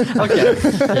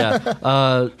 Yeah.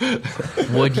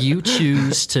 Would you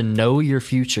choose to know your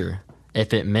future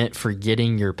if it meant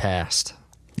forgetting your past?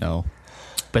 No.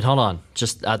 But hold on,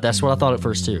 just that's what I thought at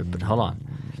first too. But hold on,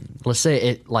 let's say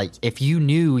it like if you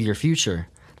knew your future,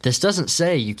 this doesn't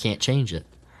say you can't change it.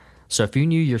 So if you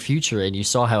knew your future and you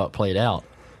saw how it played out,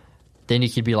 then you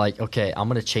could be like, okay, I'm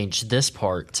going to change this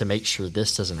part to make sure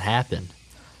this doesn't happen,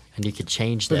 and you could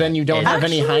change that. But then you don't and have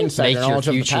any hindsight make or your knowledge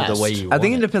of the future the past. way you. I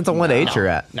think it want depends on what age you're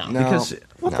at. No. Because,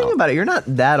 well, think about it. You're not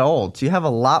that old. You have a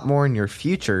lot more in your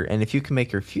future. And if you can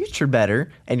make your future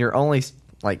better and you're only,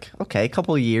 like, okay, a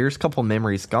couple of years, couple of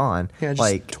memories gone. Yeah, just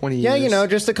like, 20 years. Yeah, you know,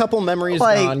 just a couple memories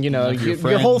Like, gone. You know, your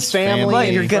your whole friends, family. family.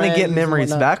 but you're going to friends get and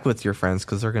memories whatnot. back with your friends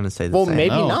because they're going to say the Well, same.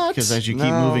 maybe No, not. because as you keep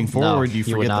No. moving forward, No, you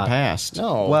you would forget the not. past.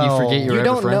 No. Well, you forget you were ever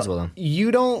don't friends know, with them. You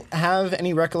don't have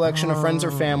any recollection of friends or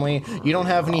family. You don't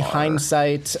have any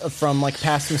hindsight from like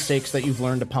past mistakes that you've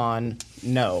learned upon.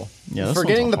 No. Yeah, that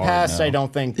Forgetting sounds the hard, past, no. I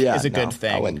don't think Yeah, is a no, good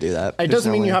thing. I wouldn't do that. It There's doesn't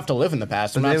no mean way. you have to live in the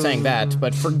past. I'm not saying that,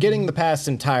 but forgetting the past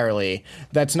entirely,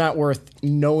 that's not worth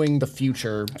knowing the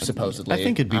future. Supposedly, I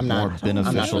think it'd be I'm more not- beneficial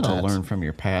I'm not for to that. learn from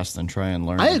your past than try and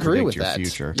learn I to agree predict with your that.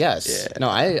 future. Yes. No,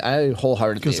 I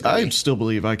wholeheartedly Because agree. I still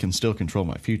believe I can still control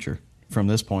my future from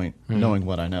this point, knowing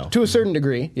what I know. To a certain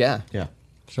degree, yeah. Yeah.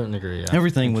 Certain degree, yeah.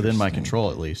 Everything within my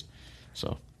control, at least.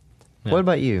 So, What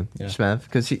about you, Shmev?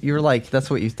 Because you were like, that's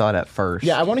what you thought at first.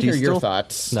 Yeah, I want to Do you hear your still-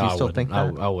 thoughts. No, you I still wouldn't. think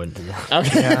that? I wouldn't do that.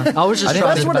 Okay. I was just didn't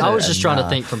trying think to. about I was it just trying to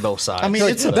enough. think from both sides. I mean,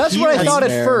 it's That's what I appealing. thought at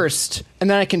Fair. first, and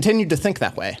then I continued to think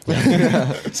that way.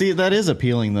 See, that is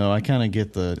appealing, though. I kind of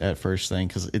get the at first thing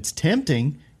because it's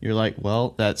tempting. You're like,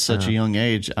 well, at such a young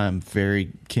age, I'm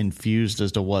very confused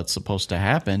as to what's supposed to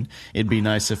happen. It'd be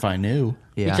nice if I knew.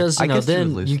 Yeah. because I you know, guess would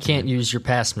then lose you to can't me. use your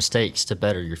past mistakes to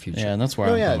better your future. Yeah, and that's where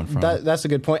Oh I'm yeah, coming from. that's a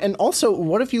good point. And also,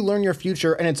 what if you learn your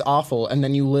future and it's awful, and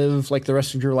then you live like the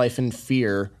rest of your life in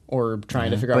fear or trying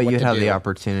to figure out But what you to have do? the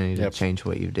opportunity to Yep. change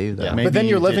what you do, though. Yeah. But then Maybe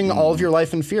you're you living didn't- all of your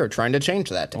life in fear, trying to change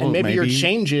that. Well, And maybe your maybe-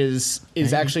 changes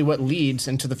is actually what leads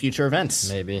into the future events.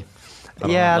 Maybe.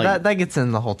 Yeah, Like, that gets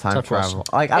in the whole time Tough question. travel.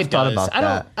 Like I've It thought does.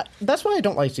 about that. That's why I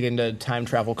don't like to get into time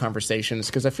travel conversations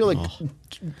because I feel like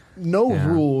no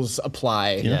rules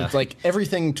apply. Yeah. It's like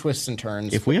everything twists and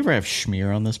turns. if we ever have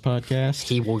Schmear on this podcast,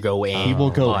 He will go in. he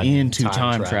will go on into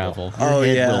time travel. Your Oh,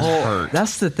 head yeah. will Well, hurt.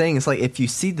 That's the thing. It's like if you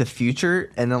see the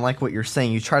future and then like what you're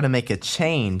saying, you try to make a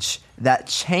change. That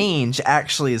change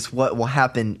actually is what will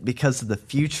happen because of the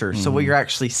future. So what you're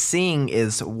actually seeing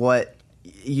is what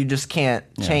you just can't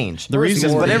change. The reason-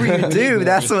 because whatever you do,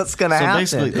 that's what's going to So happen.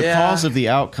 basically, the cause of the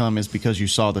outcome is because you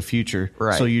saw the future.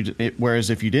 Right. So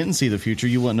whereas if you didn't see the future,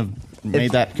 you wouldn't have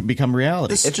made that become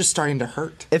reality. This is just starting to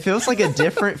hurt. If it was like a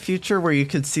different future where you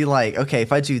could see like, okay,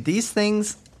 if I do these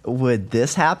things, would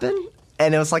this happen?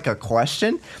 And it was like a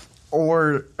question.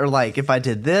 Or like if I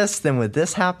did this, then would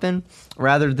this happen?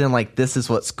 Rather than like this is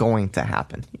what's going to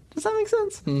happen. Does that make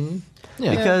sense? Mm-hmm.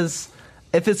 Yeah. Because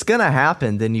if it's gonna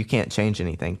happen, then you can't change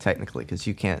anything technically, because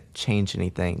you can't change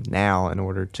anything now in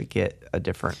order to get a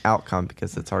different outcome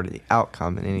because it's already the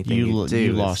outcome, and anything you do.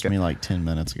 You is lost go- me like 10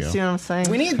 minutes ago. See what I'm saying?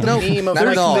 we need the meme of not like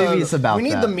at all. Movies about we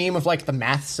need that. the meme of like the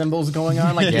math symbols going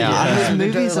on. Like Yeah. There's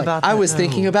movies like, about. I that, was though.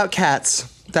 thinking about cats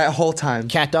that whole time.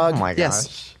 cat dog. Oh my gosh.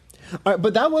 Yes. All right,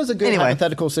 but that was a good Anyway.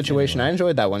 hypothetical situation. I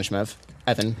enjoyed that one, Shmev.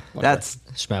 Evan. whatever. That's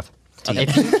Schmeff.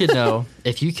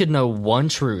 If you could know one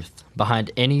truth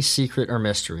behind any secret or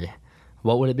mystery,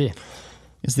 what would it be?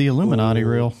 Is the Illuminati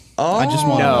real? I just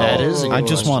want to No. know. That is a good I just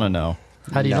question. want to know.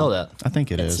 How do you know that? I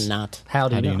think it's is. not. How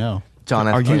do How you do know? you know? John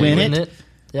F. Are you Kennedy. in In it?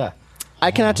 Yeah. I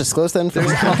cannot disclose that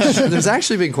information. There's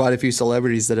actually been quite a few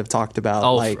celebrities that have talked about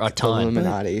Oh, like a the ton.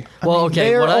 Illuminati. Well, okay.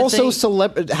 They are what I also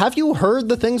think, Have you heard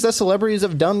the things that celebrities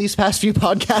have done these past few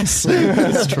podcasts?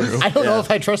 It's true. I don't know if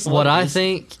I trust what I celebrities.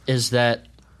 think is that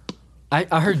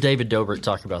I heard David Dobrik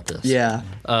talk about this. Yeah.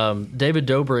 David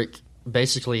Dobrik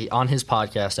basically on his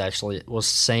podcast actually was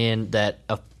saying that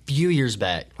a few years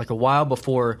back, like a while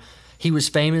before he was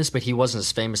famous, but he wasn't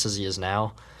as famous as he is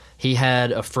now. He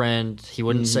had a friend, he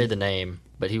wouldn't say the name,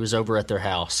 but he was over at their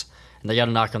house and they got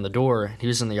a knock on the door. He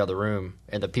was in the other room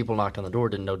and the people knocked on the door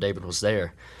didn't know David was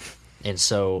there. And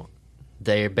so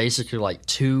they basically like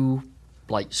two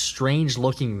like strange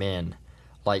looking men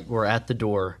like were at the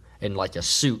door in like a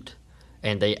suit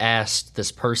and they asked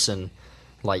this person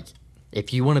like,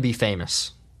 if you want to be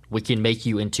famous, we can make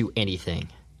you into anything.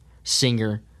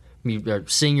 Singer,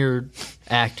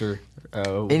 actor,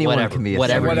 Anyone whatever, can be a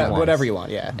whatever singer. you want. Whatever you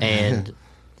want, yeah. And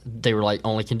they were like,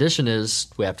 only condition is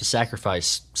we have to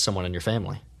sacrifice someone in your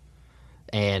family.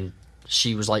 And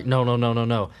she was like,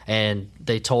 no. And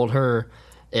they told her,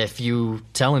 if you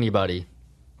tell anybody,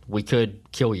 we could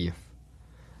kill you.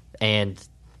 And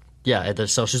yeah,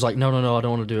 so she's like, no, I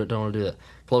don't want to do it.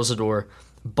 Close the door,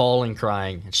 bawling,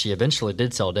 crying. And she eventually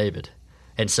did tell David.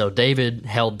 And so David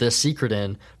held this secret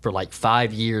in for like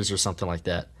 5 years or something like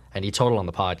that. And he told it on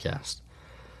the podcast.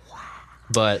 Wow.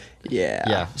 But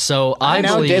yeah. So I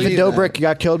now believe David Dobrik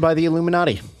got killed by the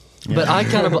Illuminati. but I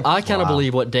kind of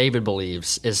believe what David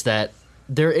believes is that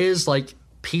there is like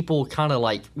people kind of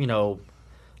like, you know,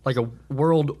 like a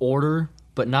world order,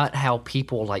 but not how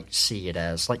people like see it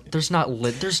as. Like there's not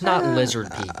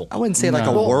lizard people. I wouldn't say like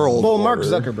a world. Well, Mark order.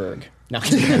 Zuckerberg. No. Not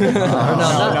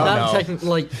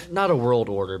not a world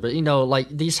order, but you know, like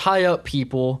these high up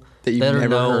people That you've are never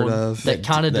known heard of. that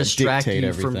kind of that distract dictate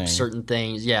you from everything. certain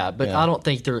things. Yeah, but Yeah. I don't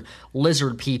think they're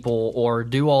lizard people or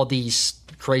do all these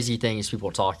crazy things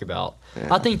people talk about.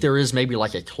 I think there is maybe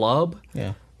like a club.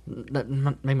 Yeah.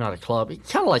 Maybe not a club.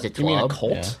 Kind of like a club. You mean a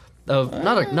cult? Yeah. Of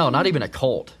not even a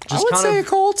cult. I Just would kind say of. a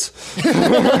cult.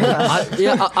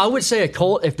 I would say a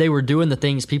cult if they were doing the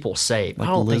things people say. Like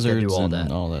I don't think they lizards do all and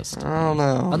that. all that stuff. I don't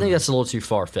know. I think that's a little too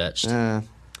far fetched.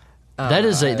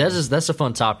 That's a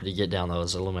fun topic to get down though,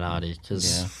 is Illuminati,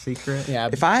 because Yeah. secret. Yeah.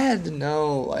 If I had to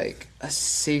know like a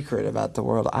secret about the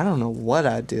world, I don't know what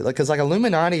I'd do. Like, cause like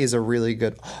Illuminati is a really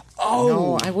good.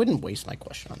 No, I wouldn't waste my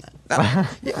question on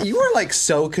that. You were like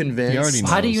so convinced. He already knows.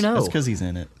 How do you know? That's because he's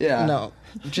in it. Yeah. No.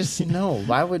 Just no.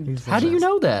 Why would. how do you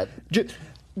know that?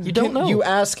 You don't know. You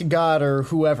ask God or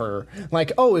whoever,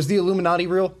 like, oh, is the Illuminati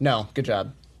real? No. Good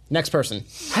job. Next person.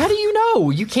 How do you know?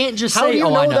 You can't just How say, do you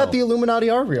 "Oh, know, I know." that the Illuminati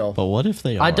are real? But what if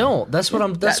they are? I don't. That's what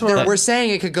I'm. That's what. We're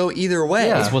saying it could go either way.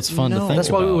 Yeah. That's what's fun to think That's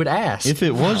why we about. would ask. If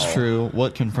it was true,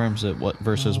 what confirms it? What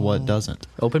versus what doesn't?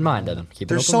 Open mind, Adam. Keep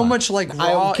There's an so open mind. much like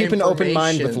raw I keep an open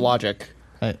mind with information. logic.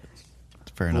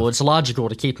 Fair enough. Well, it's logical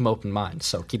to keep an open mind,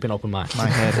 so keep an open mind. My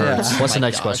head hurts. What's the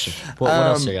next question? What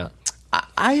else you got?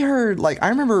 I heard like I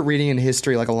remember reading in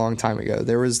history like a long time ago.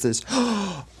 There was this.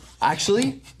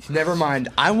 Actually, never mind.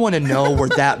 I want to know where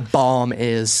that bomb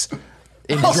is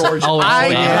in Georgia. Oh, I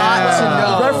man. got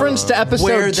to know Reference to episode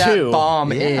where 2. that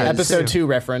bomb is. Episode 2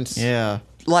 reference. Yeah.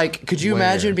 Like, could you Where?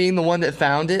 imagine being the one that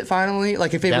found it finally?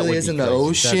 Like, if it That really would is be in the crazy.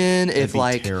 ocean, That'd if be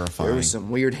like terrifying. there was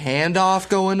some weird handoff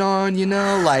going on, you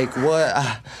know, like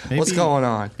what's Maybe- going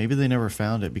on? Maybe they never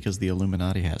found it because the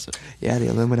Illuminati has it. Yeah, the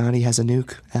Illuminati has a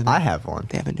nuke. Evan. I have one.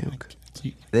 They have a nuke.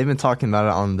 They've been talking about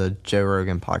it on the Joe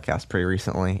Rogan podcast pretty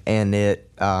recently, and it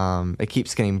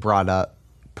keeps getting brought up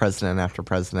president after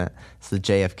president. It's the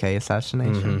JFK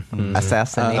assassination.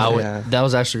 Assassination. Yeah. That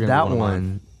was actually gonna That be one. of mine.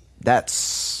 one,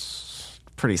 that's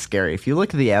pretty scary. If you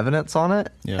look at the evidence on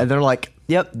it, Yeah. and they're like,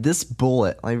 yep, this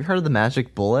bullet. Like, have you heard of the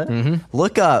magic bullet?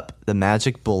 Look up the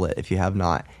magic bullet if you have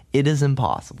not. It is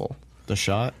impossible. The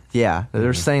shot? Yeah,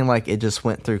 they're saying like it just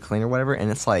went through clean or whatever, and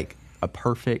it's like a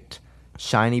perfect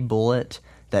shiny bullet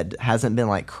that hasn't been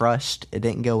like crushed. It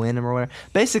didn't go in him or whatever.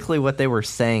 Basically, what they were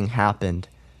saying happened.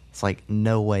 It's like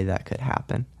no way that could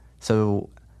happen. So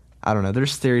I don't know.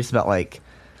 There's theories about like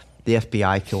the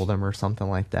FBI killed him or something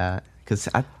like that. Because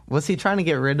was he trying to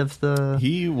get rid of the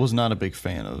He was not a big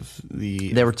fan of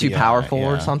the. They were too FBI, powerful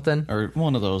or something? or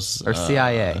one of those, or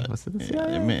CIA? Was it the yeah,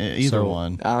 CIA? either So,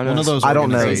 one. I don't know. One of those. I don't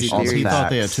know organizations. all the He thought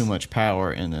they had facts. too much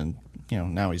power, and then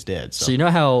now he's dead. So, So you know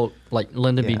how like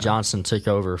Lyndon B. Yeah. Johnson took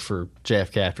over for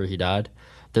JFK after he died?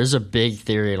 There's a big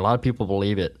theory, and a lot of people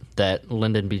believe it, that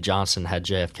Lyndon B. Johnson had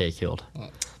JFK killed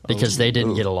because they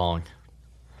didn't get along.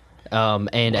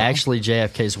 And actually,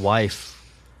 JFK's wife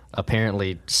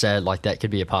apparently said like that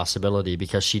could be a possibility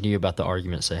because she knew about the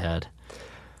arguments they had.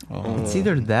 It's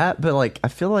either that, but like I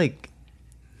feel like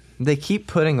they keep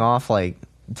putting off like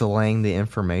delaying the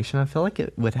information. I feel like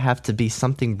it would have to be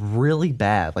something really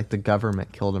bad, like the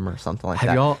government killed him or something like Have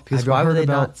that. y'all- Because have y'all why would heard they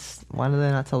about- not? Why do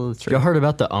they not tell the truth? Y'all heard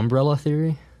about the umbrella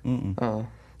theory? Oh.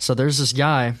 So there's this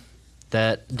guy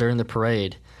that during the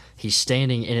parade, he's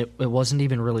standing, and it wasn't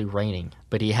even really raining,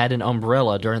 but he had an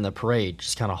umbrella during the parade,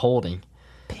 just kind of holding.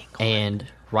 And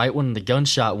right when the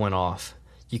gunshot went off,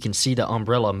 you can see the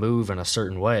umbrella move in a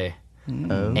certain way.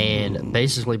 Oh. And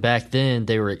basically, back then,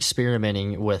 they were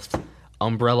experimenting with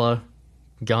umbrella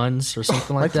guns or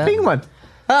something like like the that. pink one.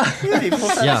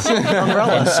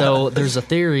 Yeah. And so there's a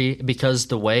theory because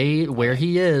the way where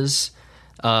he is,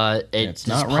 It's it's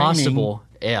not possible.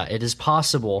 Yeah, it is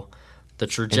possible. The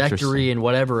trajectory Interesting. and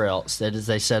whatever else that is,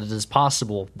 they said it is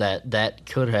possible that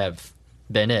could have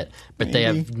been it, but they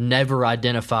have never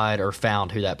identified or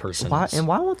found who that person Why is. and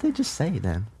why won't they just say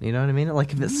then? You know what I mean?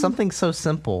 Like if it's something so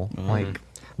simple, like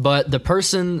But the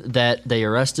person that they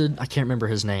arrested, I can't remember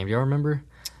his name. Do y'all remember?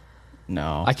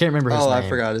 no. I can't rember his Oh, name. I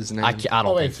forgot his name. I don't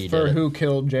Oh, wait, think he for did it. who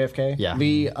killed JFK? Yeah.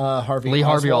 Lee Harvey Lee Oswald?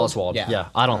 Harvey Oswald. Yeah.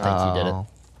 I don't think he did it. Oh.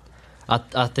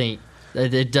 I think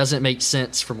it doesn't make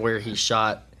sense from where he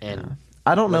shot and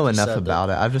I don't know like you enough said, about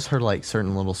it. I've just heard like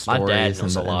certain little My stories. dad and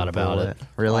knows the- a lot and the about it. bullet.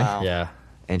 Really? Wow. yeah.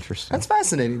 Interesting. That's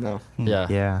fascinating, though. Yeah.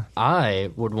 Yeah. I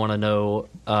would want to know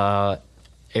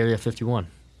Area 51.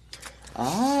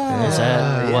 Ah, Is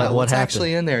that what what's happened?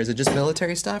 actually in there? Is it just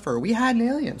military stuff, or are we hiding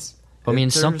aliens? I mean,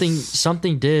 There's-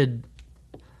 something didn't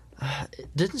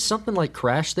something like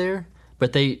crash there,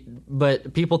 but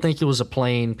people think it was a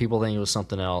plane. People think it was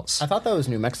something else. I thought that was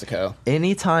New Mexico.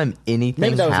 Anytime anything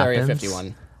Maybe that was happens, Area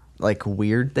 51. like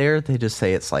weird there, they just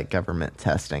say it's like government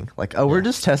testing. Like, oh, we're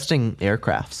just testing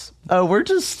aircrafts. Oh, we're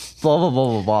just blah blah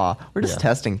blah blah blah. We're just Yeah.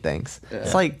 testing things.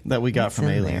 It's like that we got what's from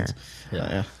in aliens. there?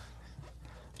 Yeah.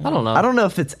 I don't know. I don't know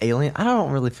if it's alien. I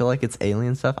don't really feel like it's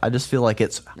alien stuff. I just feel like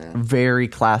it's very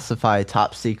classified,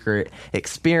 top secret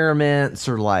experiments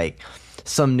or like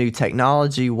some new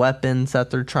technology, weapons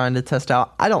that they're trying to test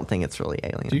out. I don't think it's really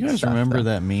alien. Do you guys stuff, remember though.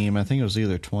 that meme? I think it was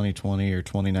either 2020 or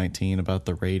 2019 about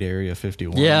the raid Area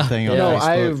 51 Yeah. thing on No, Facebook.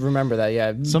 I remember that.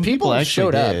 Yeah, Some people actually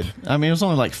showed did. up. I mean, it was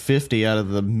only like 50 out of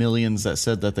the millions that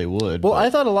said that they would. Well, but-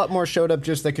 I thought a lot more showed up.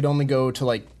 Just they could only go to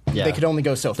like Yeah. they could only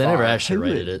go so They far. never actually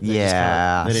rated it. They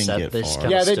Yeah. They didn't sat- get they just far.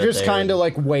 kinda Yeah, they stood just there kind of and-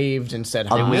 like waved and said, A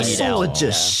 "Hi." missile would out.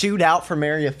 just shoot out from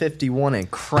Area 51 and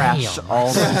crash Damn.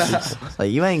 all the people.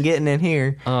 Like, you ain't getting in here.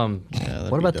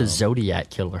 that'd what be about the dumb. Zodiac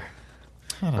killer?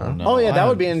 I don't know. Oh yeah, that I-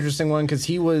 would be an interesting one because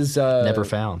he was Never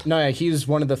found. No, yeah, he's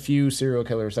one of the few serial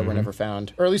killers that were never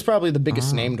found, or at least probably the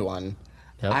biggest named one.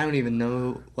 Yep. I don't even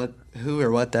know who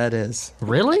or what that is.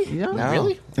 Really? Yeah. No.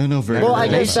 Really? I know very Well, I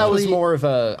little guess that about was Basically- more of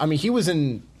a. I mean, he was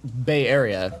in Bay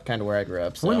Area, kind of where I grew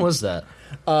up. So. When was that?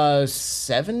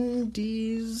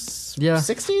 70s? Yeah.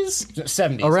 60s?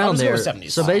 70s. I Around was there. going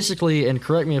 70s. So basically, and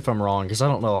correct me if I'm wrong, because I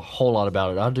don't know a whole lot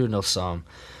about it. I do know some.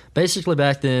 Basically,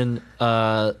 back then,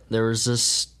 there was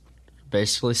this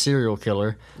basically serial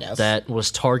killer Yes. that was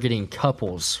targeting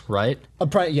couples, right?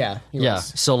 Yeah. He Yeah.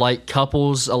 was. So like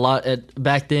couples,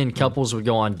 back then, couples would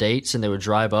go on dates and they would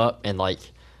drive up and like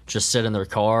just sit in their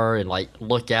car and like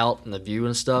look out in the view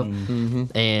and stuff.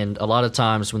 And a lot of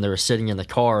times when they were sitting in the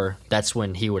car, that's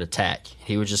when he would attack.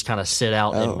 He would just kind of sit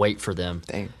out and wait for them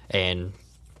and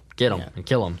get them and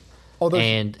kill them.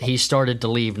 And he started to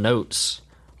leave notes,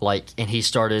 and he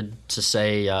started to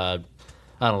say, I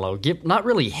don't know, give not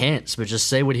really hints, but just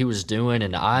say what he was doing.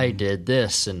 And I did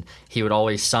this, and he would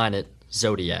always sign it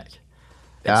Zodiac.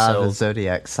 And The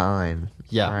zodiac sign.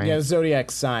 Yeah. right? Yeah, Zodiac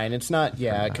sign. It's not,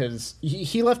 because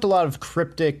he left a lot of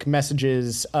cryptic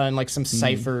messages and like some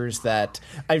ciphers that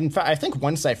I think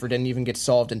one cipher didn't even get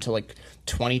solved until like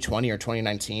 2020 or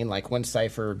 2019. Like one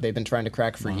cipher they've been trying to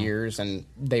crack for years and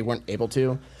they weren't able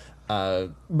to. But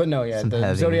no, yeah, the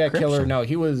heavy Zodiac Killer. encryption. No,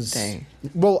 he was. Dang.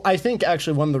 Well, I think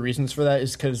actually one of the reasons for that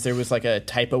is because there was like a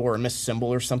typo or a missed symbol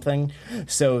or something.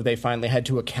 So they finally had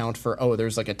to account for,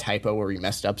 there's like a typo where we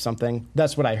messed up something.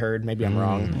 That's what I heard. Maybe I'm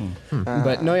wrong.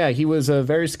 But no, yeah, he was a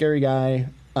very scary guy.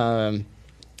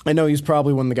 I know he's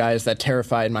probably one of the guys that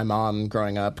terrified my mom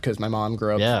growing up because my mom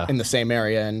grew up in the same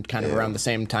area and kind of around the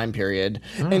same time period.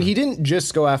 And he didn't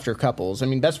just go after couples. I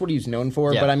mean, that's what he's known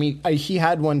for. Yeah. But I mean, he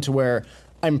had one to where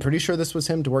I'm pretty sure this was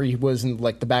him to where he was in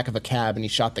like the back of a cab and he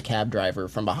shot the cab driver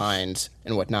from behind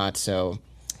and whatnot. So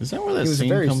Is that where that He was a scene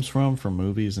very- comes from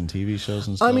movies and TV shows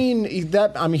and stuff? I mean,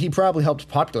 he probably helped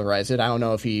popularize it. I don't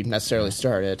know if he necessarily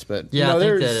started it, but Yeah, you know, I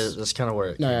think there's that's kind of where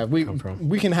it no, yeah, come from.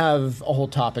 we can have a whole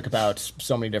topic about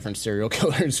so many different serial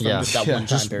killers from just that one time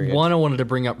Just period. one I wanted to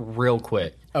bring up real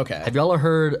quick. Okay. Have y'all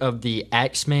heard of the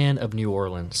Axeman of New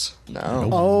Orleans? No.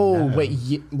 Oh,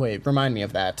 wait, remind me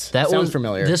of that. That sounds was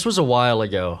familiar. This was a while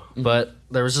ago, but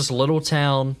there was this little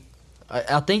town. I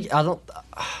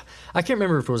can't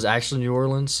remember if it was actually New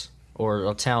Orleans or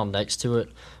a town next to it.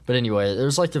 But anyway, there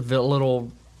was like a little,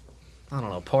 I don't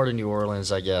know, part of New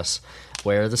Orleans, I guess,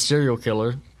 where the serial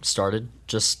killer started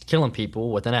just killing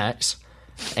people with an axe.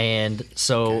 And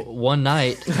so one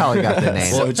night, Probably got the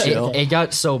name. well, it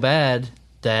got so bad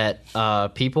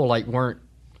that people like weren't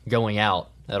going out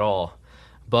at all.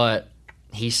 But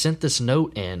he sent this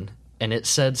note in, and it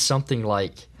said something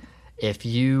like, "If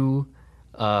you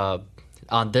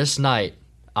on this night,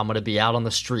 I'm gonna be out on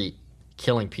the street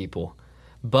killing people,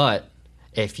 but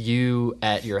if you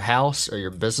at your house or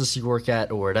your business you work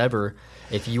at or whatever,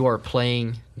 if you are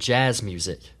playing jazz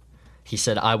music," he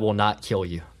said, "I will not kill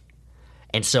you."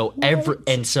 And so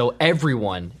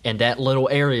everyone in that little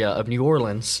area of New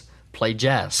Orleans played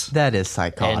jazz, That is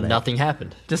psychotic. and nothing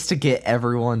happened. Just to get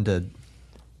everyone to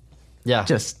Yeah,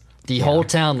 the yeah. whole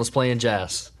town was playing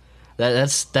jazz.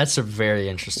 That's a very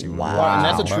interesting one. Wow, and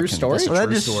that's a Wow. true story. That's a Well, that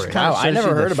true just story. kinda Wow, I shows never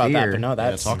you the heard about that, fear. but no, Yeah,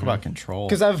 that's talk about control.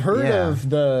 because I've heard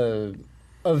Yeah.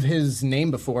 of his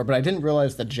name before, but I didn't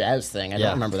realize the jazz thing. I Yeah.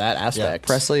 don't remember that aspect.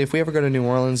 Presley, if we ever go to New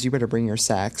Orleans, you better bring your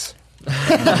sax.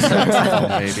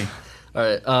 Baby. All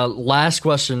right, last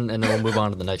question, and then we'll move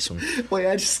on to the next one. Wait,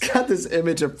 I just got this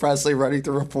image of Presley running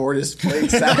through a forest playing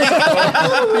sax,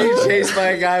 being chased by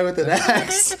a guy with an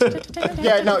axe.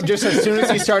 Yeah, no, just as soon as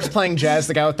he starts playing jazz,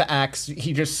 the guy with the axe,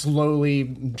 he just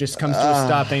slowly just comes to a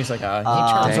stop, and he's like, he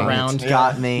turns dang it. around,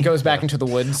 Got me. goes back into the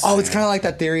woods. Oh, it's kind of like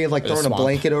that theory of like throwing a swamp.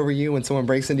 blanket over you when someone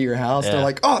breaks into your house. Yeah. They're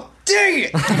like, "Oh, dang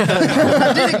it!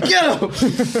 I didn't get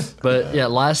him." But yeah,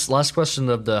 last question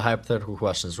of the hypothetical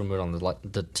questions. We'll move on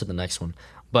to the next one.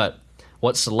 But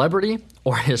what celebrity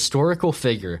or historical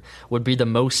figure would be the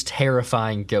most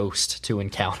terrifying ghost to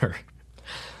encounter?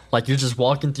 Like you're just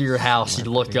walking through your house, you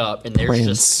look up, and there's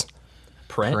just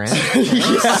Prince.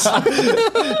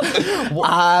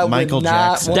 Michael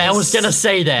Jackson. I was gonna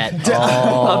say that.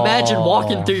 Imagine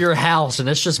walking through your house and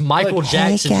it's just Michael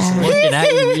Jackson just looking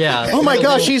at you. Yeah. Oh my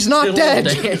gosh, he's not Little dead.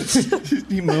 dance.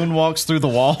 He moonwalks through the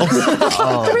walls.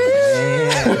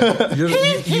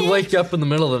 You wake up in the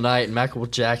middle of the night and Michael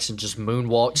Jackson just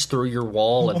moonwalks through your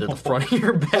wall into the front of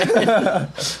your bed.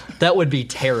 That would be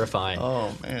terrifying.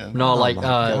 Oh man. No, like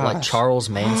gosh. Charles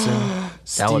Manson.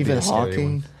 That would be Stephen a scary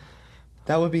Hawking. one.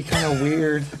 That would be kind of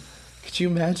weird. Could you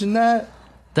imagine that?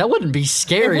 That wouldn't be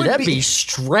scary. It would That'd be- be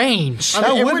strange. I mean,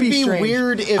 That it would would be be strange.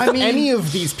 weird if I mean- any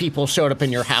of these people showed up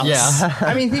in your house. Yeah.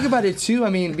 I mean, think about it too. I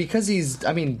mean, because he's,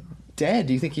 dead.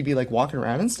 Do you think he'd be like walking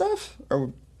around and stuff?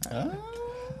 Or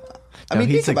I mean,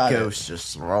 he's think about a it. ghost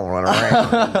just rolling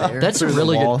around. there That's a through the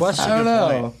really good walls. question. I don't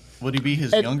know. Would he be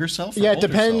his younger self? Or Yeah, it older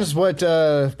depends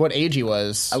self? what age he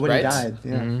was. When right? he died.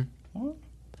 Yeah.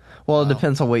 Well, it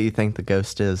depends on what you think the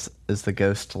ghost is. Is the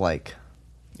ghost like?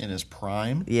 In his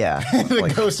prime. Yeah.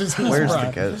 The ghost is in his Where's prime.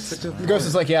 the ghost? The ghost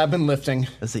is like, yeah, I've been lifting.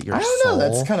 Is it your I don't know. soul?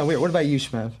 That's kind of weird. What about you,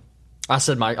 Shmev? I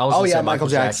said Mike. I was Oh, gonna yeah, say Michael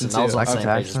Jackson, I was too. on the Michael same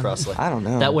page as Jackson. Presley. I don't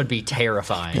know. That would be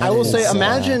terrifying. I will say,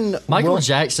 imagine Michael Will-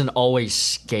 Jackson always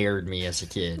scared me as a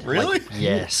kid. Really? Like,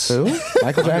 yes. Who?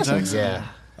 Michael Jackson? Yeah.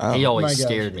 Oh. He My always gosh.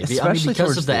 scared me. Especially because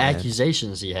towards of the the end.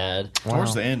 accusations he had.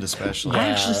 Towards the end, especially. I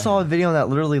actually saw a video on that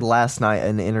literally last night,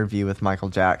 an interview with Michael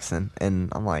Jackson, and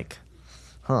I'm like,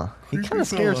 huh, he kind of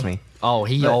scares me. Oh,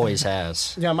 he always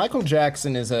has. Yeah, Michael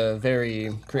Jackson is a very,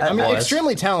 I mean, was.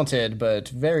 extremely talented, but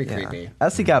very Yeah. creepy.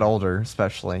 As he got older,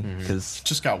 especially because,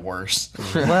 Just got worse.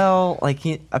 well, like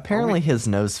apparently his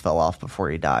nose fell off before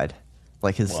he died.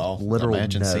 Like his Well, literal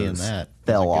imagine nose seeing that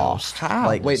fell as a off. ghost. How?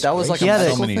 Like, Wait, that was like he a had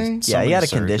medical many- thing? so yeah, he many had a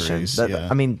condition. surgeries, That, yeah.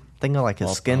 I mean, think of like his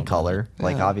Well, skin probably. color.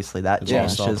 Like obviously that It's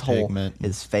changed. lost His whole pigment.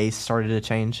 his face started to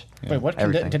change. Wait, what?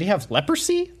 Everything. Did he have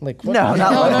leprosy? Like, what? No,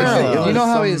 not No, like no, no, It no. You was know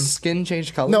how some- his skin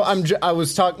changed colors? No, I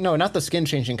was talking. No, not the skin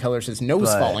changing colors. His nose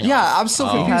But- falling off. Yeah, I'm still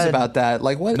confused had- about that.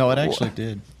 Like, what? No, it actually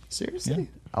did. Seriously?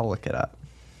 I'll look it up.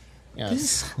 Yeah.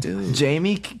 This dude.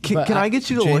 Jamie, But can I get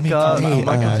you to look Jamie, up oh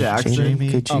my gosh, Jackson? Jamie.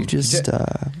 Could you just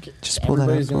pull that up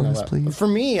Everybody's doing for that. us, please? For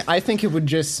me, I think it would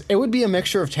be a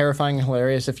mixture of terrifying and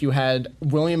hilarious if you had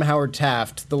William Howard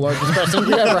Taft, the largest president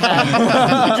we ever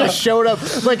had, just showed up.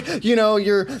 Like,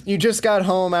 you just got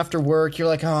home after work. You're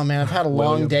like, oh man, I've had a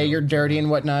long day. You're dirty and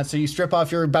whatnot. So you strip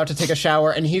off. You're about to take a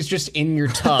shower, and he's just in your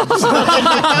tub.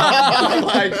 Oh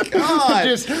my god!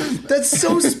 Just- That's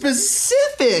so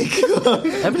specific.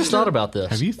 I've just thought about this.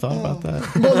 Have you thought about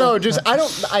that? Well,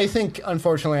 no, I think,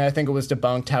 unfortunately, it was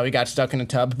debunked how he got stuck in a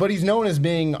tub, but he's known as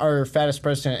being our fattest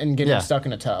president and getting Yeah. stuck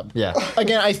in a tub. Yeah.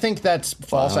 Again, I think that's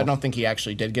false. I don't think he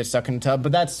actually did get stuck in a tub,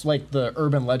 but that's like the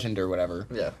urban legend or whatever.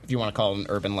 Yeah. If you want to call it an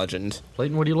urban legend.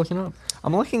 Clayton, what are you looking up?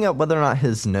 I'm looking up whether or not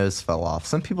his nose fell off.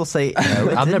 Some people say no,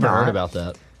 it I've did never not. heard about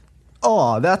that.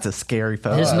 Oh, that's a scary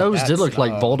photo. His nose did that's, look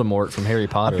like Voldemort from Harry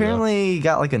Potter. though. Apparently, he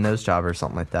got like a nose job or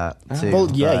something like that. Too,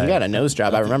 Well, yeah, but you got a nose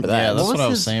job. I remember that. Yeah, that's What what I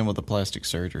was was his- saying with the plastic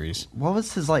surgeries. What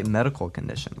was his like medical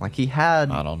condition? Like he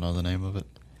had. I don't know the name of it.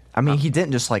 I mean, he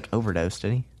didn't just like overdose,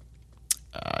 did he?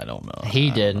 I don't know. He I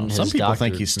don't didn't. know. His Some people doctor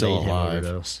think he's still made him alive.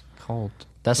 overdose. Cold.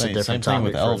 That's a Same different thing topic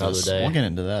with for another Elvis. day. We'll get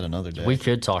into that another day. We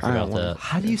could talk about wanna- that.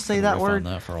 How do you say We that found word?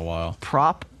 that for a while.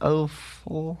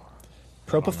 Propofol.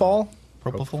 Propofol?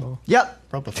 Propofol.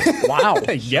 Yep, Propofol. Wow.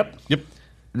 Yep. Yep.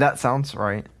 that sounds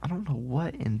right. I don't know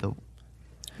what in the.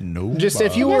 No. Just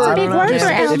if you That's were a big I don't know. word Just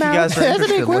for if you Elmo. guys are That's a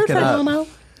big interested, word look for it up. Elmo.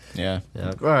 Yeah.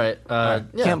 Yeah. All right.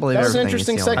 Yeah. Can't believe that was an everything you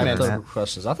interesting see on the segment. internet.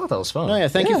 Questions. I thought that was fun. Oh, yeah.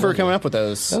 Thank you for coming up with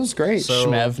those. That was great. So-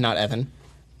 Shmev, not Evan.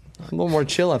 A little more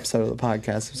chill episode of the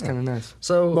podcast. It was kind of nice.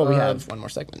 So Well, we have one more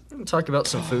segment. talk about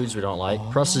some foods we don't like.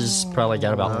 Presley's probably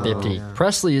got about 50.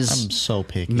 Presley is I'm so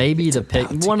picky. maybe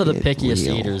one of the get pickiest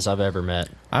real. eaters I've ever met.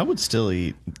 I would still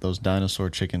eat those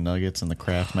dinosaur chicken nuggets and the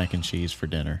Kraft mac and cheese for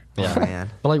dinner. Yeah. Oh, man.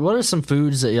 But like, what are some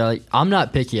foods that you like? I'm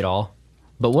not picky at all,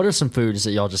 but what are some foods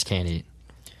that y'all just can't eat?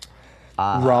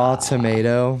 Raw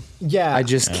tomato. Yeah. I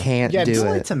just can't Yeah, do do You it.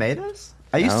 like tomatoes?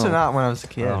 I used to No. not when I was a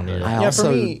kid. I don't need it. I Yeah, also,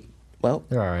 for me, well,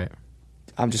 They're all right.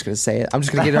 I'm just gonna say it. I'm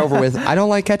just gonna get it over with. I don't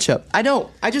like ketchup. I don't.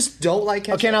 I just don't like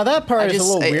ketchup. okay, now that part I is a just-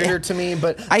 little I- weirder to me,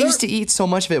 but I used to eat so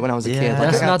much of it when I was a kid. Yeah. Like, I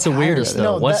That's got not the tired weirdest of it.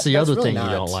 though. No, What's the that's other really thing you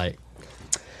not. don't like?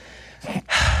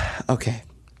 Okay,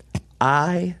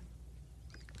 I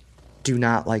do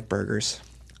not like burgers.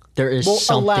 There is well,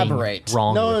 something elaborate.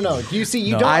 wrong. No, with no, no. you. You see,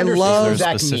 you No. don't I understand love- what There's a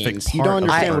Zach specific means. You part don't of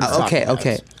understand what he's okay, talking about.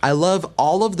 okay. I love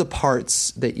all of the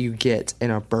parts that you get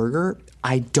in a burger.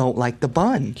 I don't like the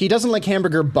bun. He doesn't like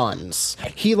hamburger buns.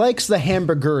 He likes the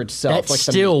hamburger itself. That's like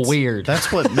the still meat. weird.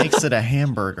 That's what makes it a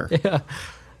hamburger.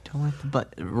 Don't like the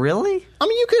but really? I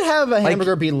mean, you could have a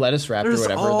hamburger be lettuce wrapped or There's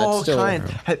whatever. all That's still. kind.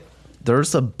 Hey,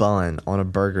 there's a bun on a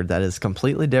burger that is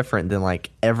completely different than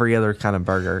like every other kind of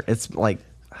burger. It's like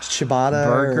Ciabatta.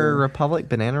 Burger or- Republic,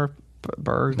 burger.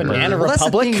 Banana Well, that's the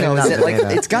Republic? thing, though. Is Not it, like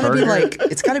banana. it's got to be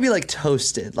Burger. like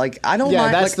toasted. Like I don't Yeah,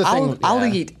 mind. that's Like the thing, I'll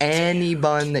yeah. eat any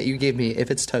bun that you give me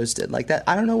if it's toasted. Like that.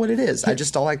 I don't know what it is. I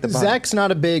just don't like the bun. Zach's not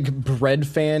a big bread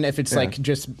fan. If it's like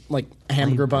just like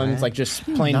hamburger buns, like just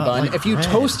plain Not bun. like if you bread.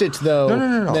 toast it though,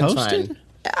 No. then it's Toasted? fine.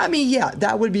 I mean, yeah,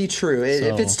 that would be true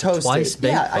if it's toasted. twice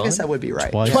baked Yeah, I guess bun? that would be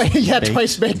right.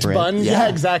 Twice baked bread. bun. Yeah, Yeah.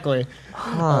 exactly.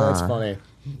 Oh, that's funny.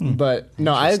 But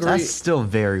no, I agree. That's still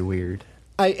very weird.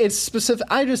 It's specific.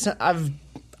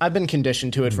 I've been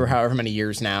conditioned to it for however many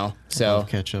years now. So love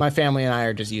ketchup. my family and I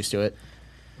are just used to it.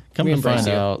 Come We to embrace find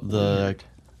you. out, the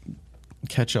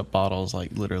ketchup bottle is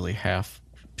like literally half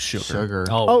sugar. Sugar.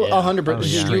 Oh, yeah. 100%.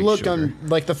 yeah. You look Straight on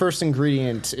like the first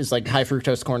ingredient is like high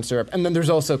fructose corn syrup, and then there's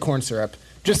also corn syrup,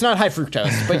 just not high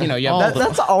fructose. But you know, yeah,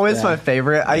 That's always my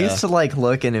favorite. I Yeah. used to like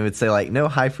look and it would say like no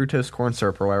high fructose corn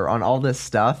syrup or whatever on all this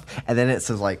stuff, and then it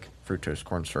says like fructose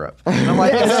corn syrup. And I'm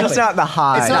like, it's just not the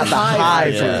high. It's not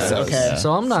high fructose. Okay.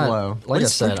 So I'm not Slow. like I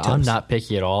said, I'm not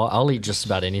picky at all. I'll eat just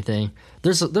about anything.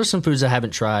 There's some foods I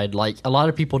haven't tried. Like a lot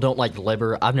of people don't like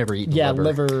liver. I've never eaten Yeah,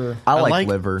 liver. liver. I like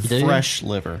liver. Do you? fresh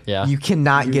liver. Yeah. You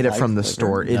cannot get it like from the liver?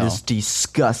 store. It No. is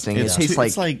disgusting. It's, it tastes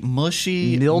it's like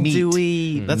mushy,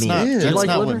 mildewy. meat. That's meat. not. That's like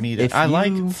not liver? what meat is. If I you-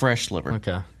 like fresh liver.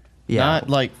 Okay. Yeah. Not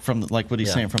like from what he's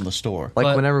Yeah. saying from the store. Like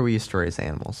But- whenever we used to raise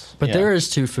animals. But Yeah. there is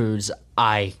two foods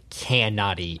I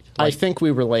cannot eat. I Like, think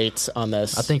we relate on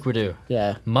this. I think we do.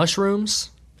 Yeah. Mushrooms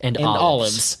and And olives.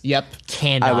 olives. Yep.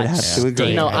 Cannot. I would have to stand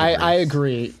agree. No, it. I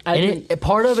agree. I And mean,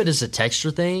 part of it is a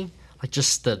texture thing, like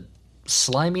just the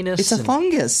sliminess. It's a and-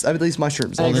 fungus. At least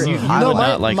mushrooms. Well, then you no, would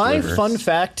not like my liver. fun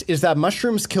fact is that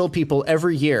mushrooms kill people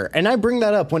every year, and I bring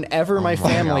that up whenever my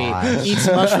family gosh. eats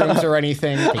mushrooms or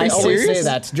anything. I always say serious?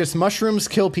 that. Just mushrooms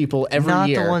kill people every Not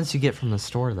year. the ones you get from the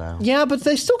store, though. Yeah, but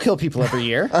they still kill people every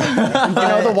year. You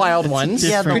know, the wild ones.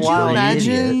 Yeah, the Could you wild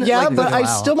imagine- idiot. Yeah, Like, but go I out.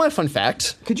 still my fun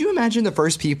fact. Could you imagine the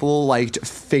first people like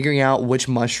figuring out which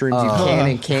mushrooms you can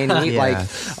and can't eat? Yeah.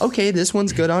 Like, okay, this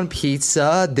one's good on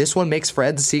pizza. This one makes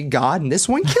Fred see God, and this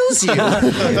one kills you.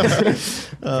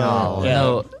 Oh,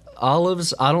 No,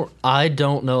 olives. I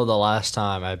don't know the last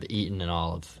time I've eaten an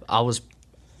olive.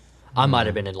 I might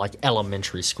have been in like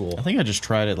elementary school I think I just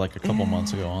tried it like a couple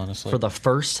months ago, honestly. for the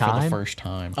first For time. the first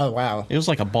time. Oh wow. It was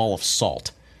like a ball of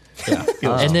salt. Yeah. It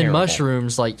was And then terrible.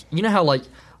 mushrooms, like you know how like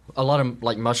a lot of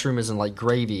like mushroom is in like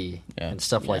gravy Yeah. and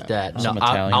stuff like that. Some No,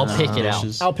 Italian I'll pick it out.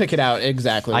 dishes. I'll pick it out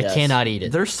exactly. I yes. cannot eat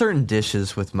it. There's certain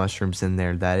dishes with mushrooms in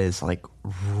there that is like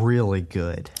really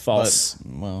good. False.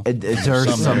 Well, There's some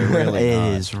some. that are really it not.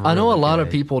 is. I know a really lot of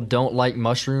good. people don't like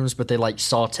mushrooms, but they like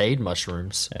sautéed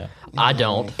mushrooms. Yeah. I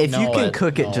don't. If you No, can it-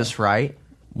 cook it just right,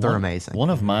 they're amazing. One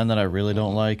of mine that I really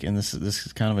don't like, and this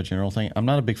is kind of a general thing. I'm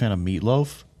not a big fan of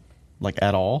meatloaf, like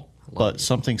at all. But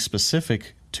something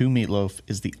specific to meatloaf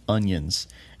is the onions.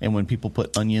 And when people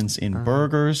put onions in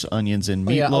burgers, onions in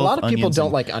meatloaf, Yeah, a lot of people onions don't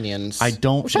in- like onions. I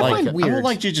don't which I like. find I weird. don't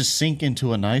like to just sink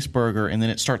into a nice burger and then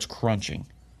it starts crunching.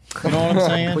 You know what I'm But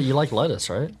saying? you like lettuce,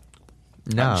 right?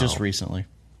 No. Just recently.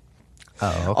 Oh,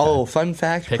 okay. Oh, fun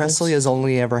fact: Pickles? Presley has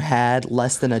only ever had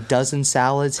less than a dozen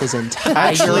salads his entire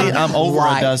Actually, I'm over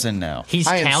life. a dozen now. He's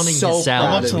I am counting so his proud I'm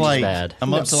salads, up to which is like bad.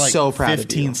 I'm up to like So proud of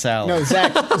 15 you. salads.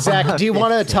 No, Zach, do you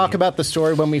want to talk about the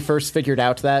story when we first figured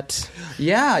out that?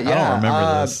 Yeah, yeah.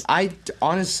 remember this. I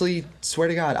honestly swear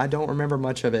to God, I don't remember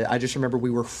much of it. I just remember we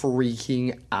were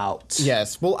freaking out.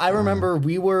 Yes. Well, I remember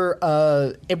we were.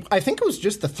 I think it was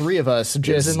just the three of us.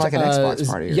 Just was in, like, an Xbox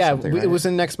party or yeah, something, it right? was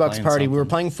an Xbox Playing party. We were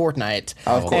something. playing Fortnite,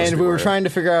 Of course and we we were were. trying to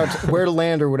figure out where to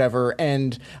land or whatever.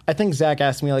 And I think Zach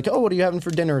asked me like, "Oh, what are you having for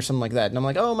dinner?" or something like that. And I'm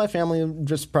like, "Oh, my family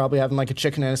just probably having like a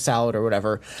chicken and a salad or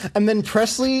whatever." And then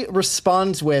Presley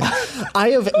responds with, "I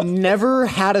have never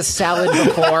had a salad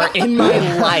before in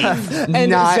my life."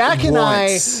 And Not Zach and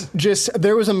once. I just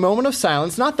there was a moment of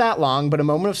silence, not that long, but a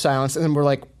moment of silence, and then we're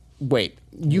like, "Wait,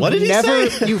 you've What did he never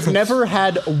say? you've never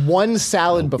had one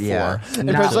salad before?" Yeah. And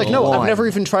Not Presley's like, "No, I've one. never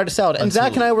even tried a salad." And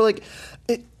Zach and I were like,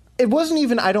 "It wasn't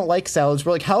even I don't like salads.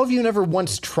 We're like, how have you never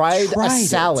once tried a Tried it.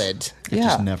 salad?" I Yeah.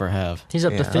 just never have. He's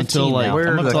up to Yeah. 15 Until, like, now. we're-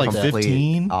 I'm up the to, like, complete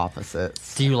 15.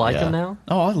 opposites. Do you like Yeah. him now?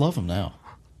 Oh, I love them now.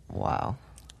 Wow.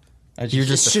 You're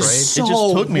just It's afraid? just It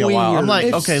just took me a while. I'm like,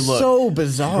 It's okay, look. so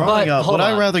bizarre. But- Growing up, hold would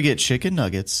I on. rather get chicken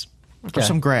nuggets or Okay.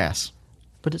 some grass?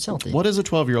 But it's healthy. What is a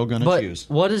 12-year-old going to But choose?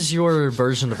 what is your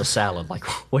version of a salad? Like,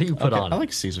 what do you put Okay, on I it?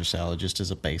 like Caesar salad just as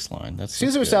a baseline. That's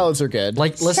Caesar good. salads are good.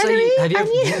 Like, let's say, do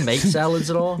you make salads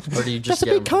at all, or do you just that's a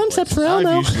get big them from concept places? for I've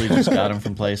Elmo. usually just got them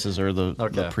from places or the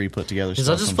Okay. pre-put together Because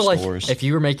I stuff just from feel stores. like if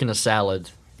you were making a salad,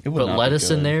 It would put not be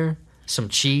lettuce in good. there, some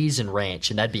cheese and ranch,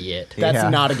 and that'd be it. That's Yeah.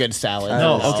 not a good salad.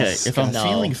 no, Oh, okay. If I'm no.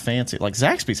 feeling fancy, like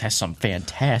Zaxby's has some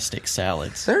fantastic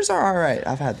salads. Theirs are all right.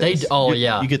 I've had They those. oh You-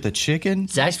 yeah, You get the chicken.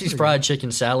 Zaxby's fried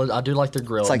chicken salad. I do like their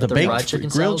grilled. like but the their baked fried chicken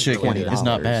grilled salad's chicken really good. is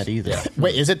not bad either.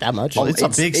 Wait, is it that much? Oh, it's a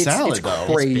big salad, it's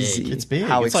though. crazy. It's big.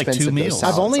 How It's like two expensive those meals.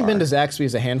 I've only salads been to are.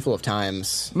 Zaxby's a handful of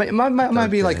times. Might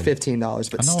be like good. $15,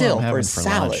 but I know what still I'm for having a for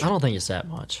salad, lunch. I don't think it's that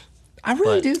much. I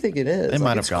really but do think it is. It Like, might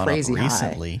have it's gone crazy up high.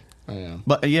 recently.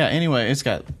 But yeah, anyway, it's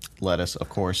got lettuce, of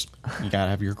course. You gotta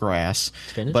have your grass,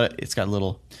 Spinach? but it's got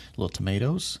little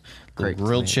tomatoes, little Great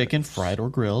grilled tomatoes. chicken, fried or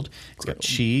grilled. It's got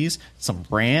cheese, some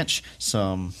ranch,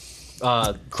 some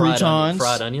Croutons, Croutons?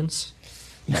 fried onions.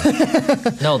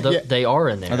 No, they are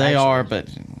in there. they actually. are, but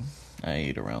I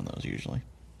eat around those usually.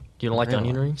 You don't like Really?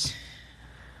 onion rings?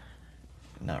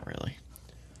 Not really.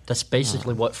 That's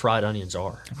basically what fried onions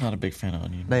are. I'm not a big fan of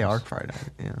onion. They are fried.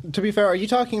 Yeah. To be fair, are you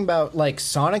talking about like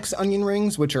Sonic's onion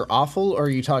rings, which are awful, or are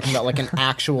you talking about like an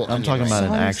actual? I'm talking about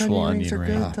an actual onion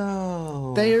ring.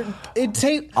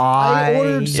 I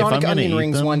ordered Sonic I'm gonna onion eat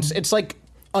rings them- once. It's like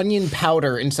onion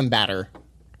powder in some batter.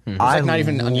 It's like not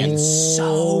even onions.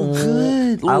 So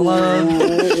good. I love.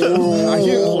 Are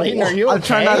you, Layton, are you okay? I'm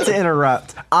trying not to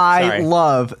interrupt. I Sorry.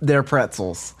 love their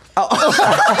pretzels.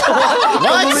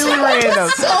 Completely random.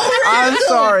 I'm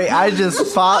sorry. I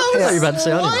just popped. Are you about to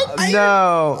say onion?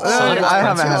 No, Sonic's I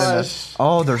haven't had pretzels. enough.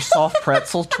 Oh, their soft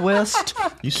pretzel twist.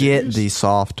 Get serious? the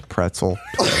soft pretzel.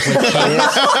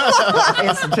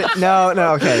 No,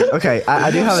 okay.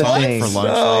 I do have a Sonic thing. for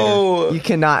lunch later. You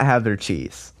cannot have their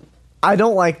cheese. I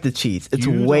don't like the cheese. It's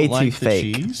You way don't too like the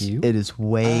fake. cheese? It is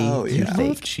way Oh, too yeah. I fake.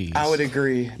 love cheese. I would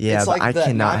agree. Yeah, it's but like I that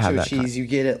cannot nacho have that cheese kind. you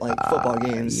get at like football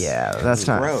games. Yeah, that's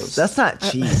not. Gross. That's not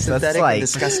cheese. That's Pathetic like and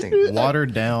disgusting.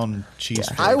 Watered down cheese.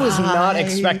 I was not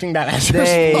expecting that as a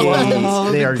they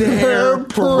response. are They're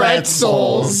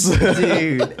pretzels.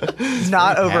 dude.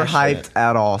 Not overhyped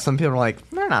at all. Some people are like,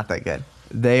 they're not that good.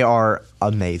 They are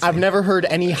amazing. I've never heard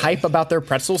any hype about their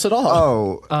pretzels at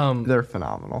all. They're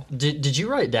phenomenal. Did you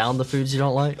write down the foods you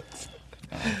don't like?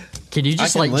 Can you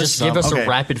just I can like list just give some. us Okay. a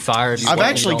rapid fire? Of I've what you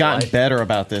actually don't gotten like? better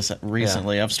about this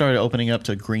recently. I've started opening up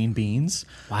to green beans,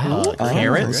 Wow.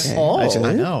 carrots. okay.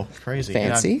 I know, crazy.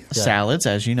 Fancy. And salads,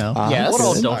 as you know. Yes. What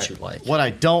all Good. don't you like? What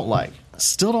I don't like,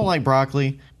 still don't like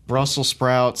broccoli, Brussels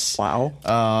sprouts. Wow.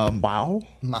 Wow.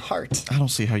 My heart. I don't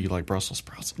see how you like Brussels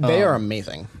sprouts. They are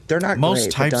amazing. They're not Most great,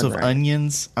 but types done of right.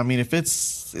 onions. I mean, if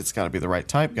it's got to be the right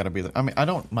type. Got to be. I mean, I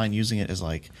don't mind using it as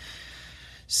like,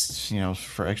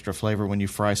 for extra flavor when you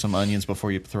fry some onions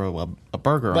before you throw a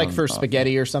burger Like on. for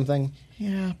spaghetti or something.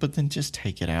 Yeah, but then just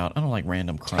take it out. I don't like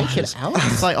random crunches. out?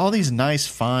 It's like all these nice,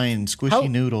 fine, squishy How-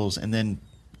 noodles, and then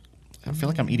I feel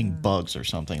like I'm eating bugs or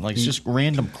something. Like it's just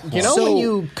random. You know, So- when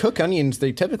you cook onions,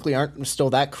 they typically aren't still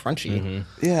that crunchy.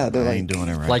 Yeah, they're I like ain't doing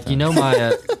it right. Like you know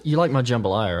my you like my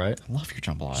jambalaya, right? I love your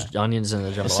jambalaya. Onions in the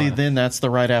jambalaya. See, then that's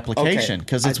the right application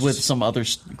because I it's with just- some other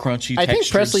crunchy. I think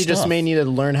textured Presley just stuff. may need to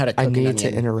learn how to cook I an need onion.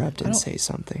 to interrupt and say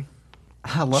something.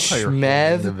 I love how you're feeding the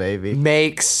Schmev baby.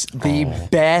 makes the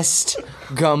best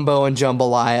gumbo and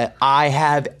jambalaya I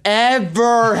have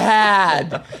ever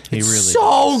had. He really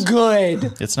so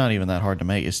good. It's not even that hard to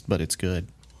make, but it's good.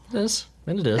 it is.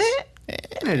 And it is.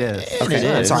 It is.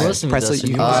 Okay, is. sorry, Listening to Presley. this,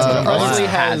 You you Presley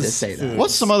had to has say that.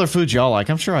 What's some other foods y'all like?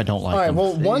 I'm sure I don't like All right, them.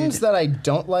 well, ones that I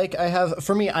don't like, I have.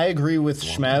 For me, I agree with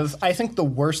Shmev. I think the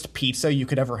worst pizza you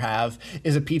could ever have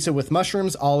is a pizza with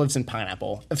mushrooms, olives, and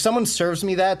pineapple. If someone serves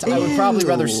me that, I would probably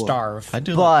rather starve. I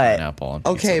do But- like pineapple on pizza.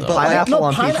 Okay, though. but like, Pineapple No,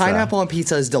 on pizza. pineapple on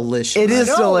pizza is delicious. It is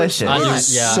No, delicious. I do, It yeah, is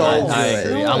so I good.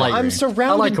 agree. I like. I'm surrounded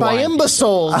I like by Hawaiian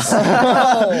imbeciles.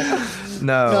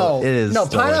 No, it is. No,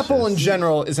 pineapple delicious. in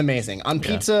general is amazing. On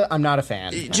pizza, I'm not a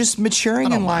fan. Just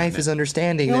maturing in life is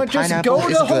understanding You know that what, just pineapple go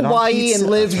is to good on Hawaii pizza. and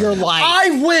live your life. I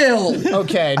will.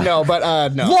 Okay, no,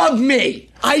 but no. Love me.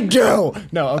 I do.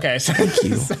 No, okay. Thank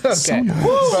you. Okay,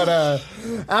 but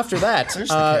after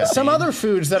that, some other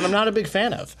foods that I'm not a big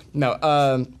fan of.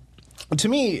 No, to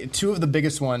me, two of the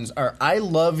biggest ones are I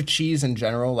love cheese in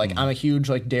general. Like I'm a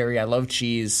huge dairy. I love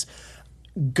cheese.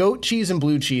 Goat cheese and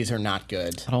blue cheese are not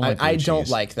good. I don't like I blue don't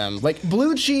cheese. like them. Like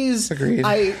blue cheese, Agreed.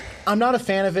 I'm not a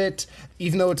fan of it.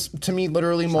 Even though it's to me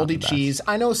literally moldy cheese.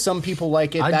 I know some people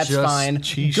like it. That's fine.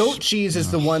 cheese- Goat cheese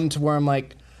is the one to where I'm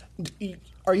like,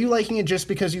 are you liking it just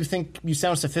because you think you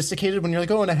sound sophisticated when you're like,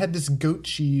 oh, and I had this goat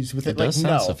cheese with it? does like,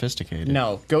 sound no, sophisticated.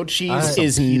 No, goat cheese I-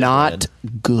 is not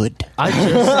good.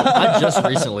 I just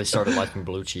recently started liking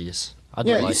blue cheese. I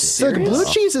do Yeah, like it. so blue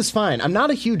cheese is fine. I'm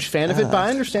not a huge fan of it, but I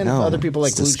understand if no, other people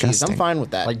like it's blue cheese. I'm disgusting. fine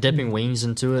with that. Like dipping wings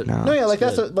into it. no, yeah, like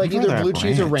that's like I'd either rather blue have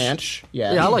cheese or ranch. ranch.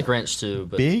 Yeah, Yeah, I like ranch too.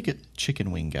 But Big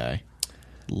chicken wing guy.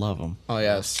 Love them. Oh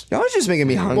yes. Y'all are just making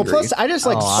me hungry. Well, plus I just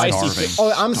like I'm spicy. starving. Food.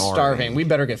 Oh, I'm starving. We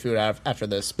better get food after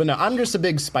this. But no, I'm just a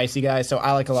big spicy guy, so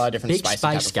I like a lot of different Big spicy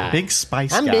spice type of guy. food. Big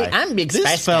spice I'm guy. big- I'm big This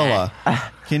spice fella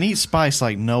can eat spice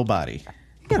like nobody.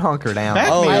 You can hunker down. Back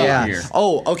Oh me up yeah. here.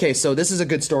 Oh, okay. So this is a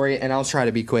good story, and I'll try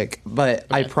to be quick, but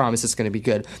I promise it's going to be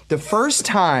good. The first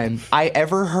time I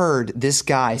ever heard this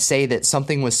guy say that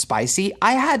something was spicy,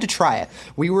 I had to try it.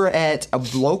 We were at a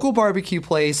local barbecue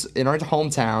place in our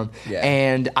hometown,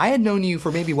 and I had known you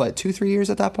for maybe 2-3 years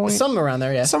at that point. Something around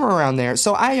there, yeah. Somewhere around there.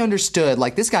 So I understood,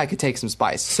 like, this guy could take some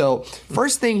spice. So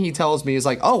first thing he tells me is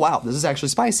like, oh, wow, this is actually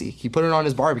spicy. He put it on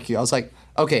his barbecue. I was like,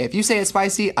 okay, if you say it's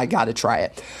spicy, I gotta try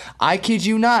it. I kid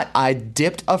you not, I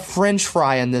dipped a French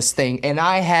fry in this thing, and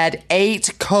I had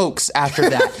 8 Cokes after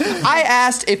that. I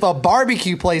asked if a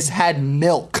barbecue place had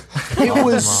milk. It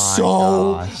was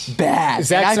so bad.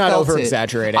 Zach's And I not felt it.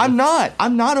 over-exaggerating. I'm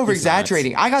not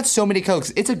over-exaggerating. I got so many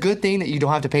Cokes. It's a good thing that you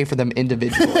don't have to pay for them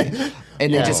individually.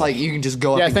 And then just like, you can just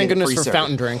go up and thank get goodness free for service.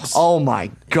 fountain drinks. Oh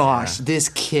my gosh, this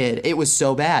kid. It was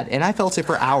so bad. And I felt it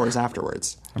for hours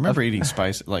afterwards. I remember eating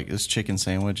spice like this chicken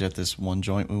sandwich at this one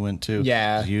joint we went to.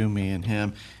 Yeah. It was you, me, and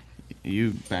him.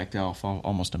 You backed off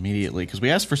almost immediately because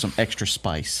we asked for some extra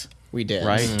spice. We did.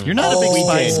 Right? You're not a big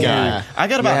spice did. guy. Yeah. I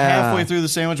got about Yeah. halfway through the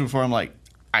sandwich before I'm like,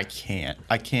 I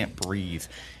can't breathe.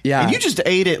 Yeah. And you just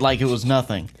ate it like it was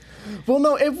nothing. Well,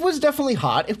 no, it was definitely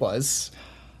hot. It was.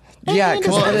 Yeah,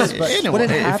 because Well, what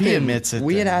had if he happened, admits it,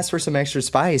 we had then- asked for some extra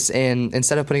spice, and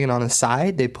instead of putting it on the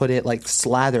side, they put it like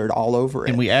slathered all over it.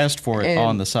 And we asked for it And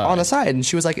on the side. On the side, and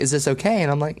she was like, "Is this okay?"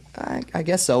 And I'm like, "I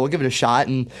guess so. We'll give it a shot."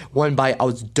 And one bite, I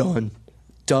was done.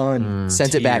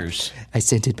 Sent it back. tears. I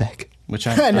sent it back. Which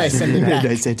I, And I sent it back.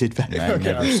 I sent it back. I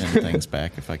never send things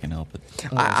back if I can help it.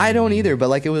 I don't either, but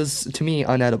like it was to me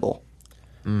unedible.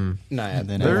 No, And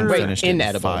then they're I finished it in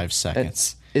inedible. 5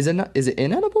 seconds. Is it not? Is it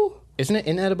inedible? Isn't it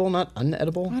inedible, not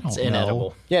unedible? It's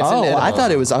inedible. Yeah, it's Oh, inedible. I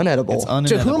thought it was unedible. It's To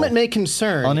unedible. whom it may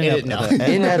concern, Inedible.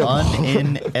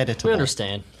 Uneditable. We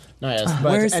understand. No, yes,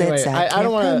 but Where's that anyway, Zach? I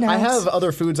don't want Can't to. I pronounce. have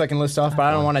other foods I can list off, but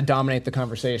I don't want to dominate the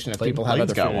conversation if people have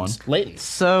Layton's other got foods. one. Layton.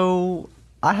 So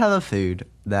I have a food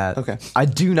that Okay. I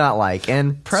do not like,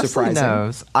 and Presley Surprising.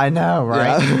 knows. I know,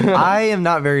 right? Yeah. I am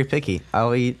not very picky.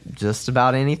 I'll eat just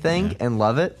about anything and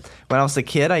love it. When I was a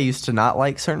kid, I used to not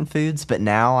like certain foods, but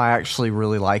now I actually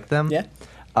really like them. Yeah.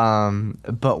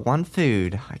 But one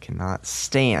food I cannot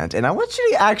stand, and I want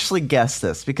you to actually guess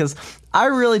this because I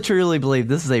really truly believe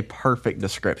this is a perfect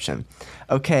description.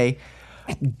 Okay,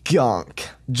 gunk,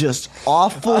 just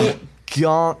awful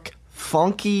gunk,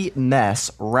 funky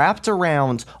mess wrapped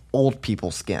around old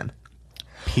people's skin.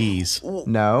 Peas.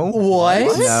 No.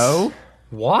 What? No.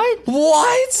 What?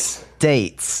 What?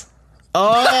 Dates.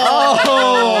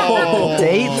 Oh!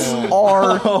 Dates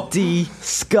are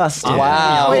disgusting.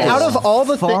 Wow. Wait, out of all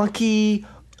the things, Funky.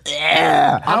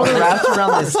 Wrapped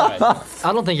around this.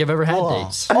 I don't think I've ever had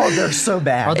dates. Oh, they're so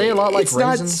bad. Are they a lot like It's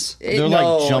raisins? Not, They're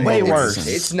like jumbo way it's- worse.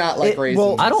 It's not like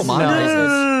raisins. I don't mind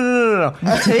raisins. No.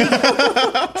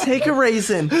 Take a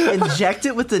raisin, inject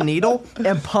it with the needle,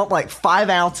 and pump like 5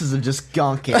 ounces of just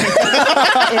gunk in,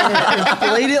 and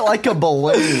inflate it like a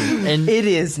balloon. And it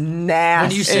is nasty.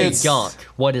 When you say It's- gunk,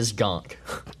 what is gunk?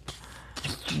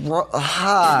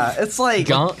 It's like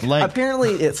Gunk? Like-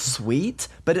 apparently it's sweet,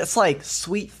 but it's like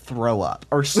sweet throw up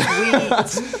or sweet.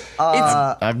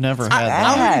 I've never had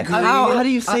that. How do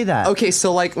you say that? Okay,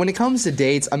 so like when it comes to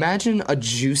dates, imagine a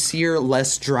juicier,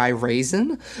 less dry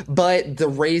raisin, but the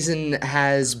raisin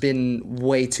has been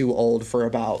way too old for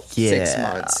about 6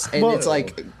 Yeah. months, and Well- it's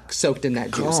like soaked in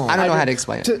that juice. I don't know how to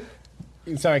explain it.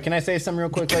 Sorry, can I say something real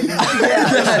quick? Like,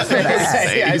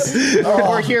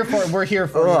 we're here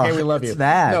for you. Hey, we love you. it's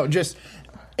bad. No, just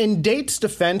in dates'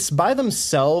 defense, by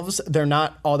themselves, they're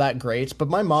not all that great. But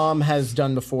my mom has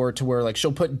done before to where like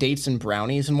she'll put dates in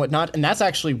brownies and whatnot, and that's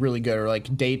actually really good. Or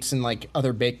like dates and like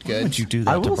other baked goods. Would you do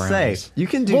that I to will say brownies? you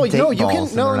can do Well, date no, you balls can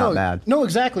and no, they're no, not bad. no,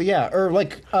 exactly, yeah. Or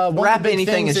like one Wrap of the big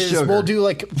anything things in is sugar. we'll do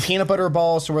like peanut butter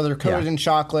balls, so where they're coated Yeah. in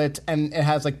chocolate and it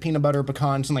has like peanut butter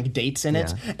pecans and like dates in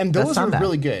it, Yeah. and That's those not are bad.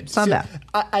 really good. It's not bad.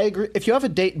 I agree. If you have a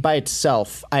date by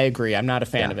itself, I agree. I'm not a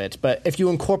fan of it, but if you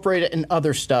incorporate it in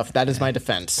other stuff, that is my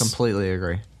defense. Completely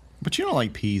agree. But you don't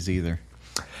like peas either.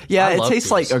 Yeah, I it love tastes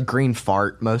peas. like a green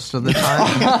fart most of the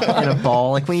time in a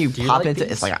ball. Like when you you pop like into it,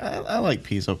 peas? it's like I like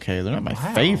peas okay. They're not my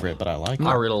favorite, but I like them.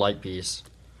 I really like peas.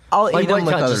 I'll Like- eat them like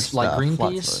with kind of other just stuff. like green lots of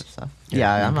peas? other stuff.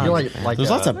 Yeah, I'm not. You like There's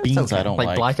lots of beans I don't like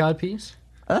like. black-eyed peas?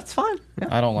 That's fine. Yeah.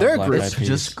 I don't like They're black-eyed It's peas.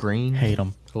 just green. Hate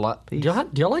them. Do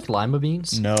y'all like lima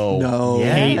beans? No. No.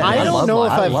 Hate Yeah. I them. don't love know if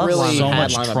lima- I I've love really so had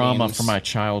much lima trauma beans. from my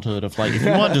childhood of like if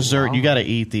you want dessert you got to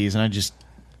eat these, and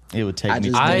it would take I me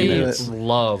just 20 I do minutes.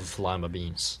 love lima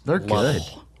beans. They're Love good.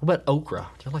 it. What about okra?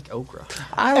 Do you like okra?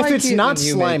 I If like it's it not when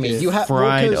you make slimy, it. you have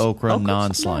Fried well, 'cause- okra,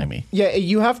 non-slimy. Yeah,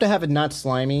 you have to have it not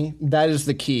slimy. That is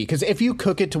the key. Because if you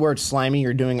cook it to where it's slimy,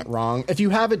 you're doing it wrong. If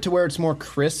you have it to where it's more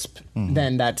crisp,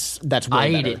 then that's way I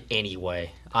eat better. it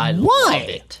anyway. I Why? love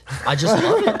it. I just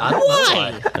love it. I don't know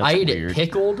why. I eat weird. it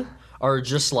pickled or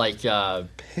just like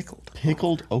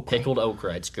Pickled okra. pickled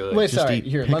okra. It's good. Wait, Just sorry. eat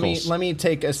Here, pickles. let me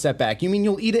take a step back. You mean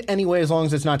you'll eat it anyway as long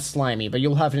as it's not slimy, but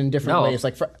you'll have it in different No, ways.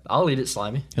 Like, I'll eat it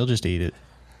slimy. He'll just eat it.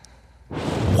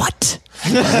 What?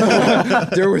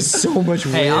 There was so much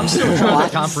Hey, weird. I'm still trying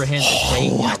to comprehend the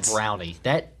date in a brownie.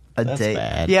 That A That's date.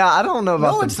 bad. Yeah, I don't know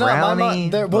about No, the it's not. My brownie. mom,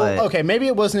 but well, okay, maybe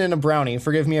it wasn't in a brownie.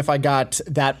 Forgive me if I got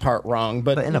that part wrong.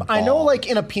 But in a I know, ball. like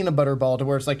in a peanut butter ball, to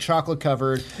where it's like chocolate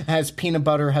covered, has peanut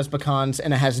butter, has pecans,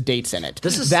 and it has dates in it.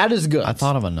 That is good. I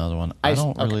thought of another one. I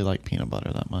don't okay. really like peanut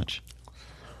butter that much.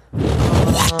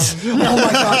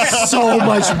 So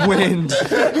much wind.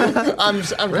 I'm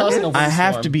causing a I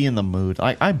have windstorm. to be in the mood.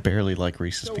 I barely like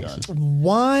Reese's Pieces.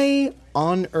 Why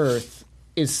on earth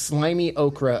is slimy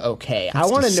okra okay? I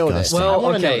want to know this. disgusting. I Well,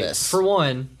 want to okay. know this. For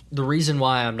one, the reason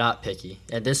why I'm not picky,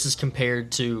 and this is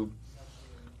compared to,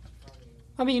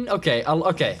 I mean, okay. A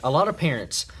lot of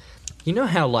parents, you know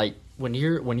how like when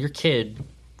your kid,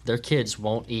 their kids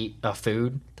won't eat a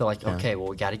food. They're like, okay, well,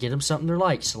 we got to get them something they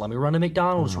like. So let me run to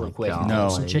McDonald's real quick. And get them No.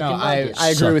 some chicken no, nuggets. I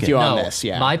agree Suck with it. you on No, this.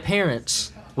 Yeah. my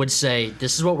parents would say,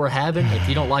 "This is what we're having. If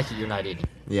you don't like it, you're not eating."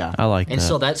 yeah. I like And that.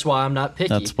 so that's why I'm not picky.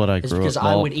 That's what I is grew because up. I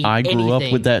Well, would eat I grew anything.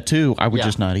 up with that too. I would Yeah.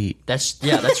 just not eat. That's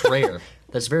rare.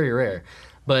 That's very rare.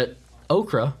 But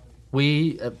okra,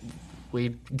 we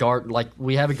we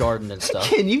have a garden and stuff.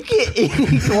 Can you get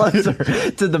any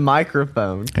closer to the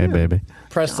microphone? Hey, baby.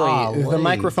 Presley, the Golly.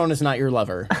 microphone is not your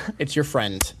lover. It's your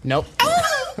friend. Nope.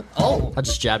 I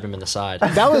just jabbed him in the side.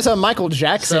 That was a Michael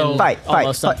Jackson So- Fight,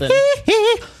 almost fight. something.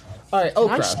 All right, Can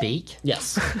okra. I speak?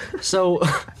 Yes. So,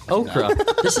 okra.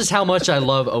 This is how much I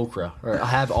love okra, or I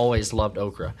have always loved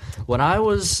okra. When I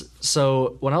was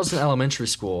in elementary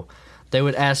school, they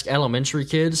would ask elementary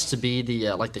kids to be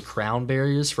the like the crown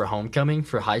bearers for homecoming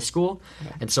for high school,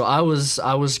 and so I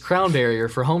was crown bearer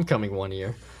for homecoming one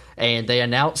year, and they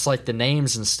announced like the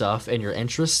names and stuff and your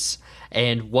interests.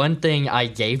 And one thing I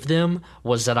gave them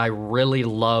was that I really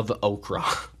love okra.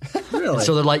 Really?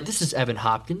 So they're like, this is Evan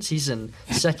Hopkins. He's in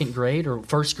second grade or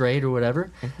first grade or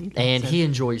whatever. And he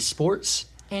enjoys sports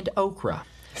and okra.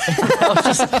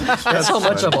 That's how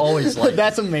much I've always liked.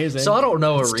 That's amazing. So I don't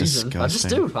know a reason. I just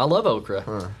disgusting. do. I love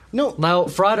okra. no, Now,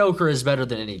 fried okra is better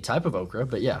than any type of okra,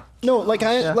 but yeah. no, like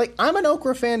I'm an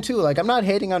okra fan too. Like I'm not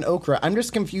hating on okra. I'm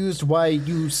just confused why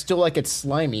you still like it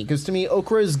slimy. Because to me,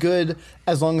 okra is good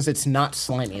as long as it's not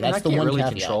slimy. I That's the can't one really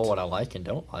caveat. control what I like and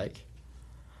don't like.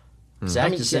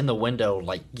 Zach is in the window,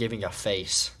 like, giving a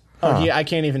face. Oh, I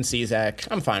can't even see Zach.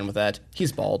 I'm fine with that.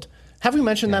 He's bald. Have we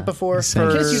mentioned that before? In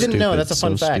Saying case you didn't know, stupid, that's a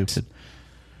fun so fact. stupid.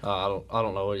 I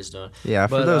don't know what he's doing. Yeah,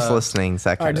 for But, those listening,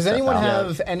 Zach. All right, kinda does stepped anyone out.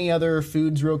 have any other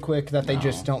foods real quick that they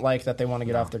just don't like that they want to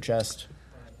get off their chest?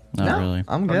 Not really.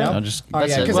 I'm good. No, just Oh,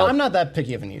 That's yeah, it. because Well- I'm not that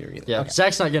picky of an eater either. Yeah, Okay.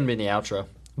 Zach's not going to be in the outro.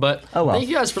 But Oh, well. thank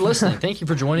you guys for listening. Thank you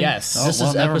for joining. Yes. This Oh, well,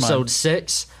 is never episode mind.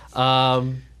 6.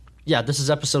 Yeah, this is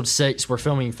episode 6. We're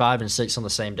filming 5 and 6 on the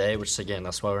same day, which, again,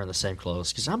 that's why we're in the same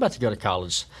clothes. Because I'm about to go to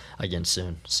college again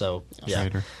soon. So, yeah.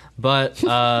 Later. But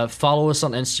follow us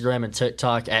on Instagram and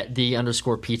TikTok at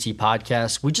 _PT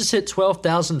podcast. We just hit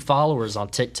 12,000 followers on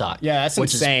TikTok. Yeah, that's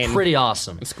which insane. is pretty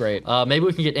awesome. That's great. Maybe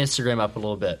we can get Instagram up a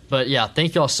little bit. But yeah,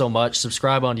 thank y'all so much.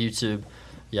 Subscribe on YouTube.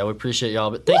 Yeah, we appreciate y'all.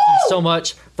 But thank you so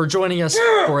much for joining us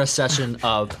for a session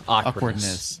of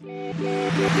awkwardness.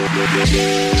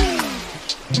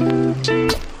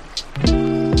 Awkwardness.